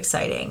very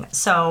exciting.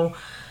 So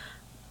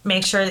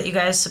make sure that you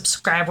guys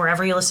subscribe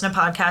wherever you listen to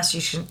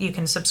podcasts. You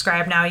can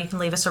subscribe now. You can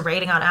leave us a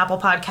rating on Apple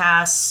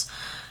Podcasts.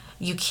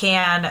 You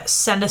can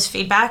send us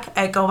feedback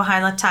at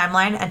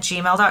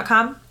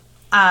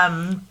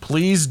gobehindthetimeline@gmail.com.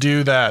 Please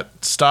do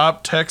that.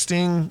 Stop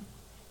texting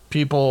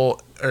people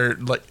or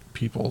like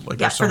people. Like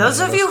for those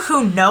of you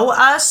who know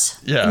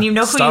us, and you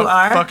know who you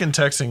are, stop fucking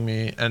texting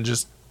me and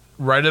just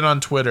write it on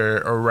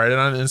Twitter or write it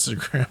on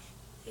Instagram.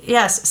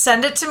 Yes,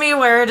 send it to me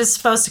where it is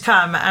supposed to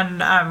come, and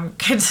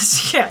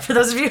yeah, for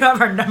those of you who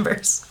have our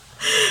numbers,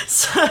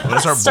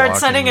 start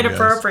sending it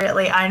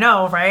appropriately. I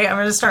know, right? I'm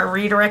gonna start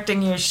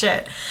redirecting your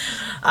shit.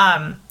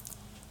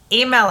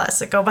 Email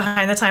us at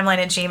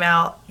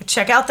gobehindthetimeline@gmail.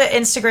 Check out the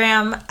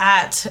Instagram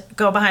at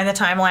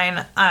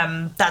gobehindthetimeline.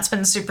 That's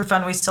been super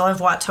fun. We still have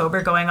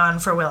Whattober going on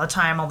for Wheel of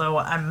Time, although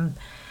I'm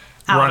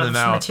out of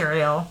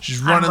material.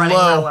 She's running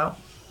low.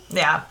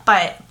 Yeah,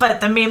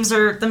 but the memes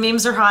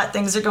are hot.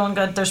 Things are going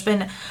good. There's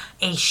been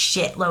a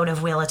shitload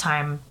of Wheel of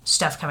Time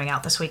stuff coming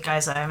out this week,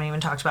 guys, that I haven't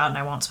even talked about, and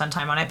I won't spend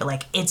time on it, but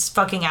like it's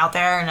fucking out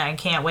there and I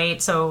can't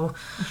wait. So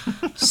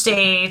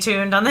stay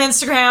tuned on the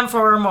Instagram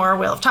for more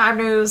Wheel of Time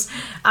news.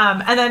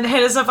 And then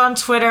hit us up on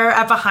Twitter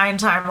at Behind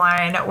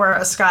Timeline,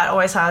 where Scott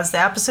always has the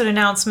episode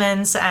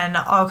announcements and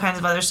all kinds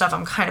of other stuff.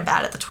 I'm kind of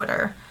bad at the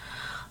Twitter.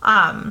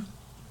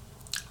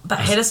 But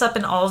hit us up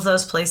in all of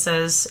those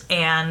places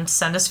and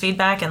send us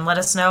feedback and let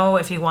us know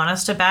if you want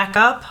us to back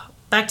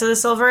to the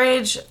Silver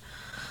Age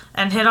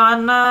and hit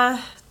on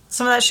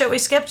some of that shit we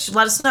skipped.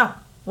 Let us know.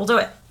 We'll do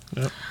it.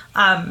 Yep.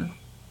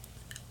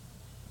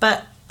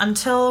 But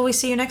until we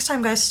see you next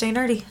time, guys, stay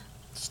nerdy.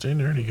 Stay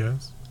nerdy,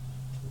 guys.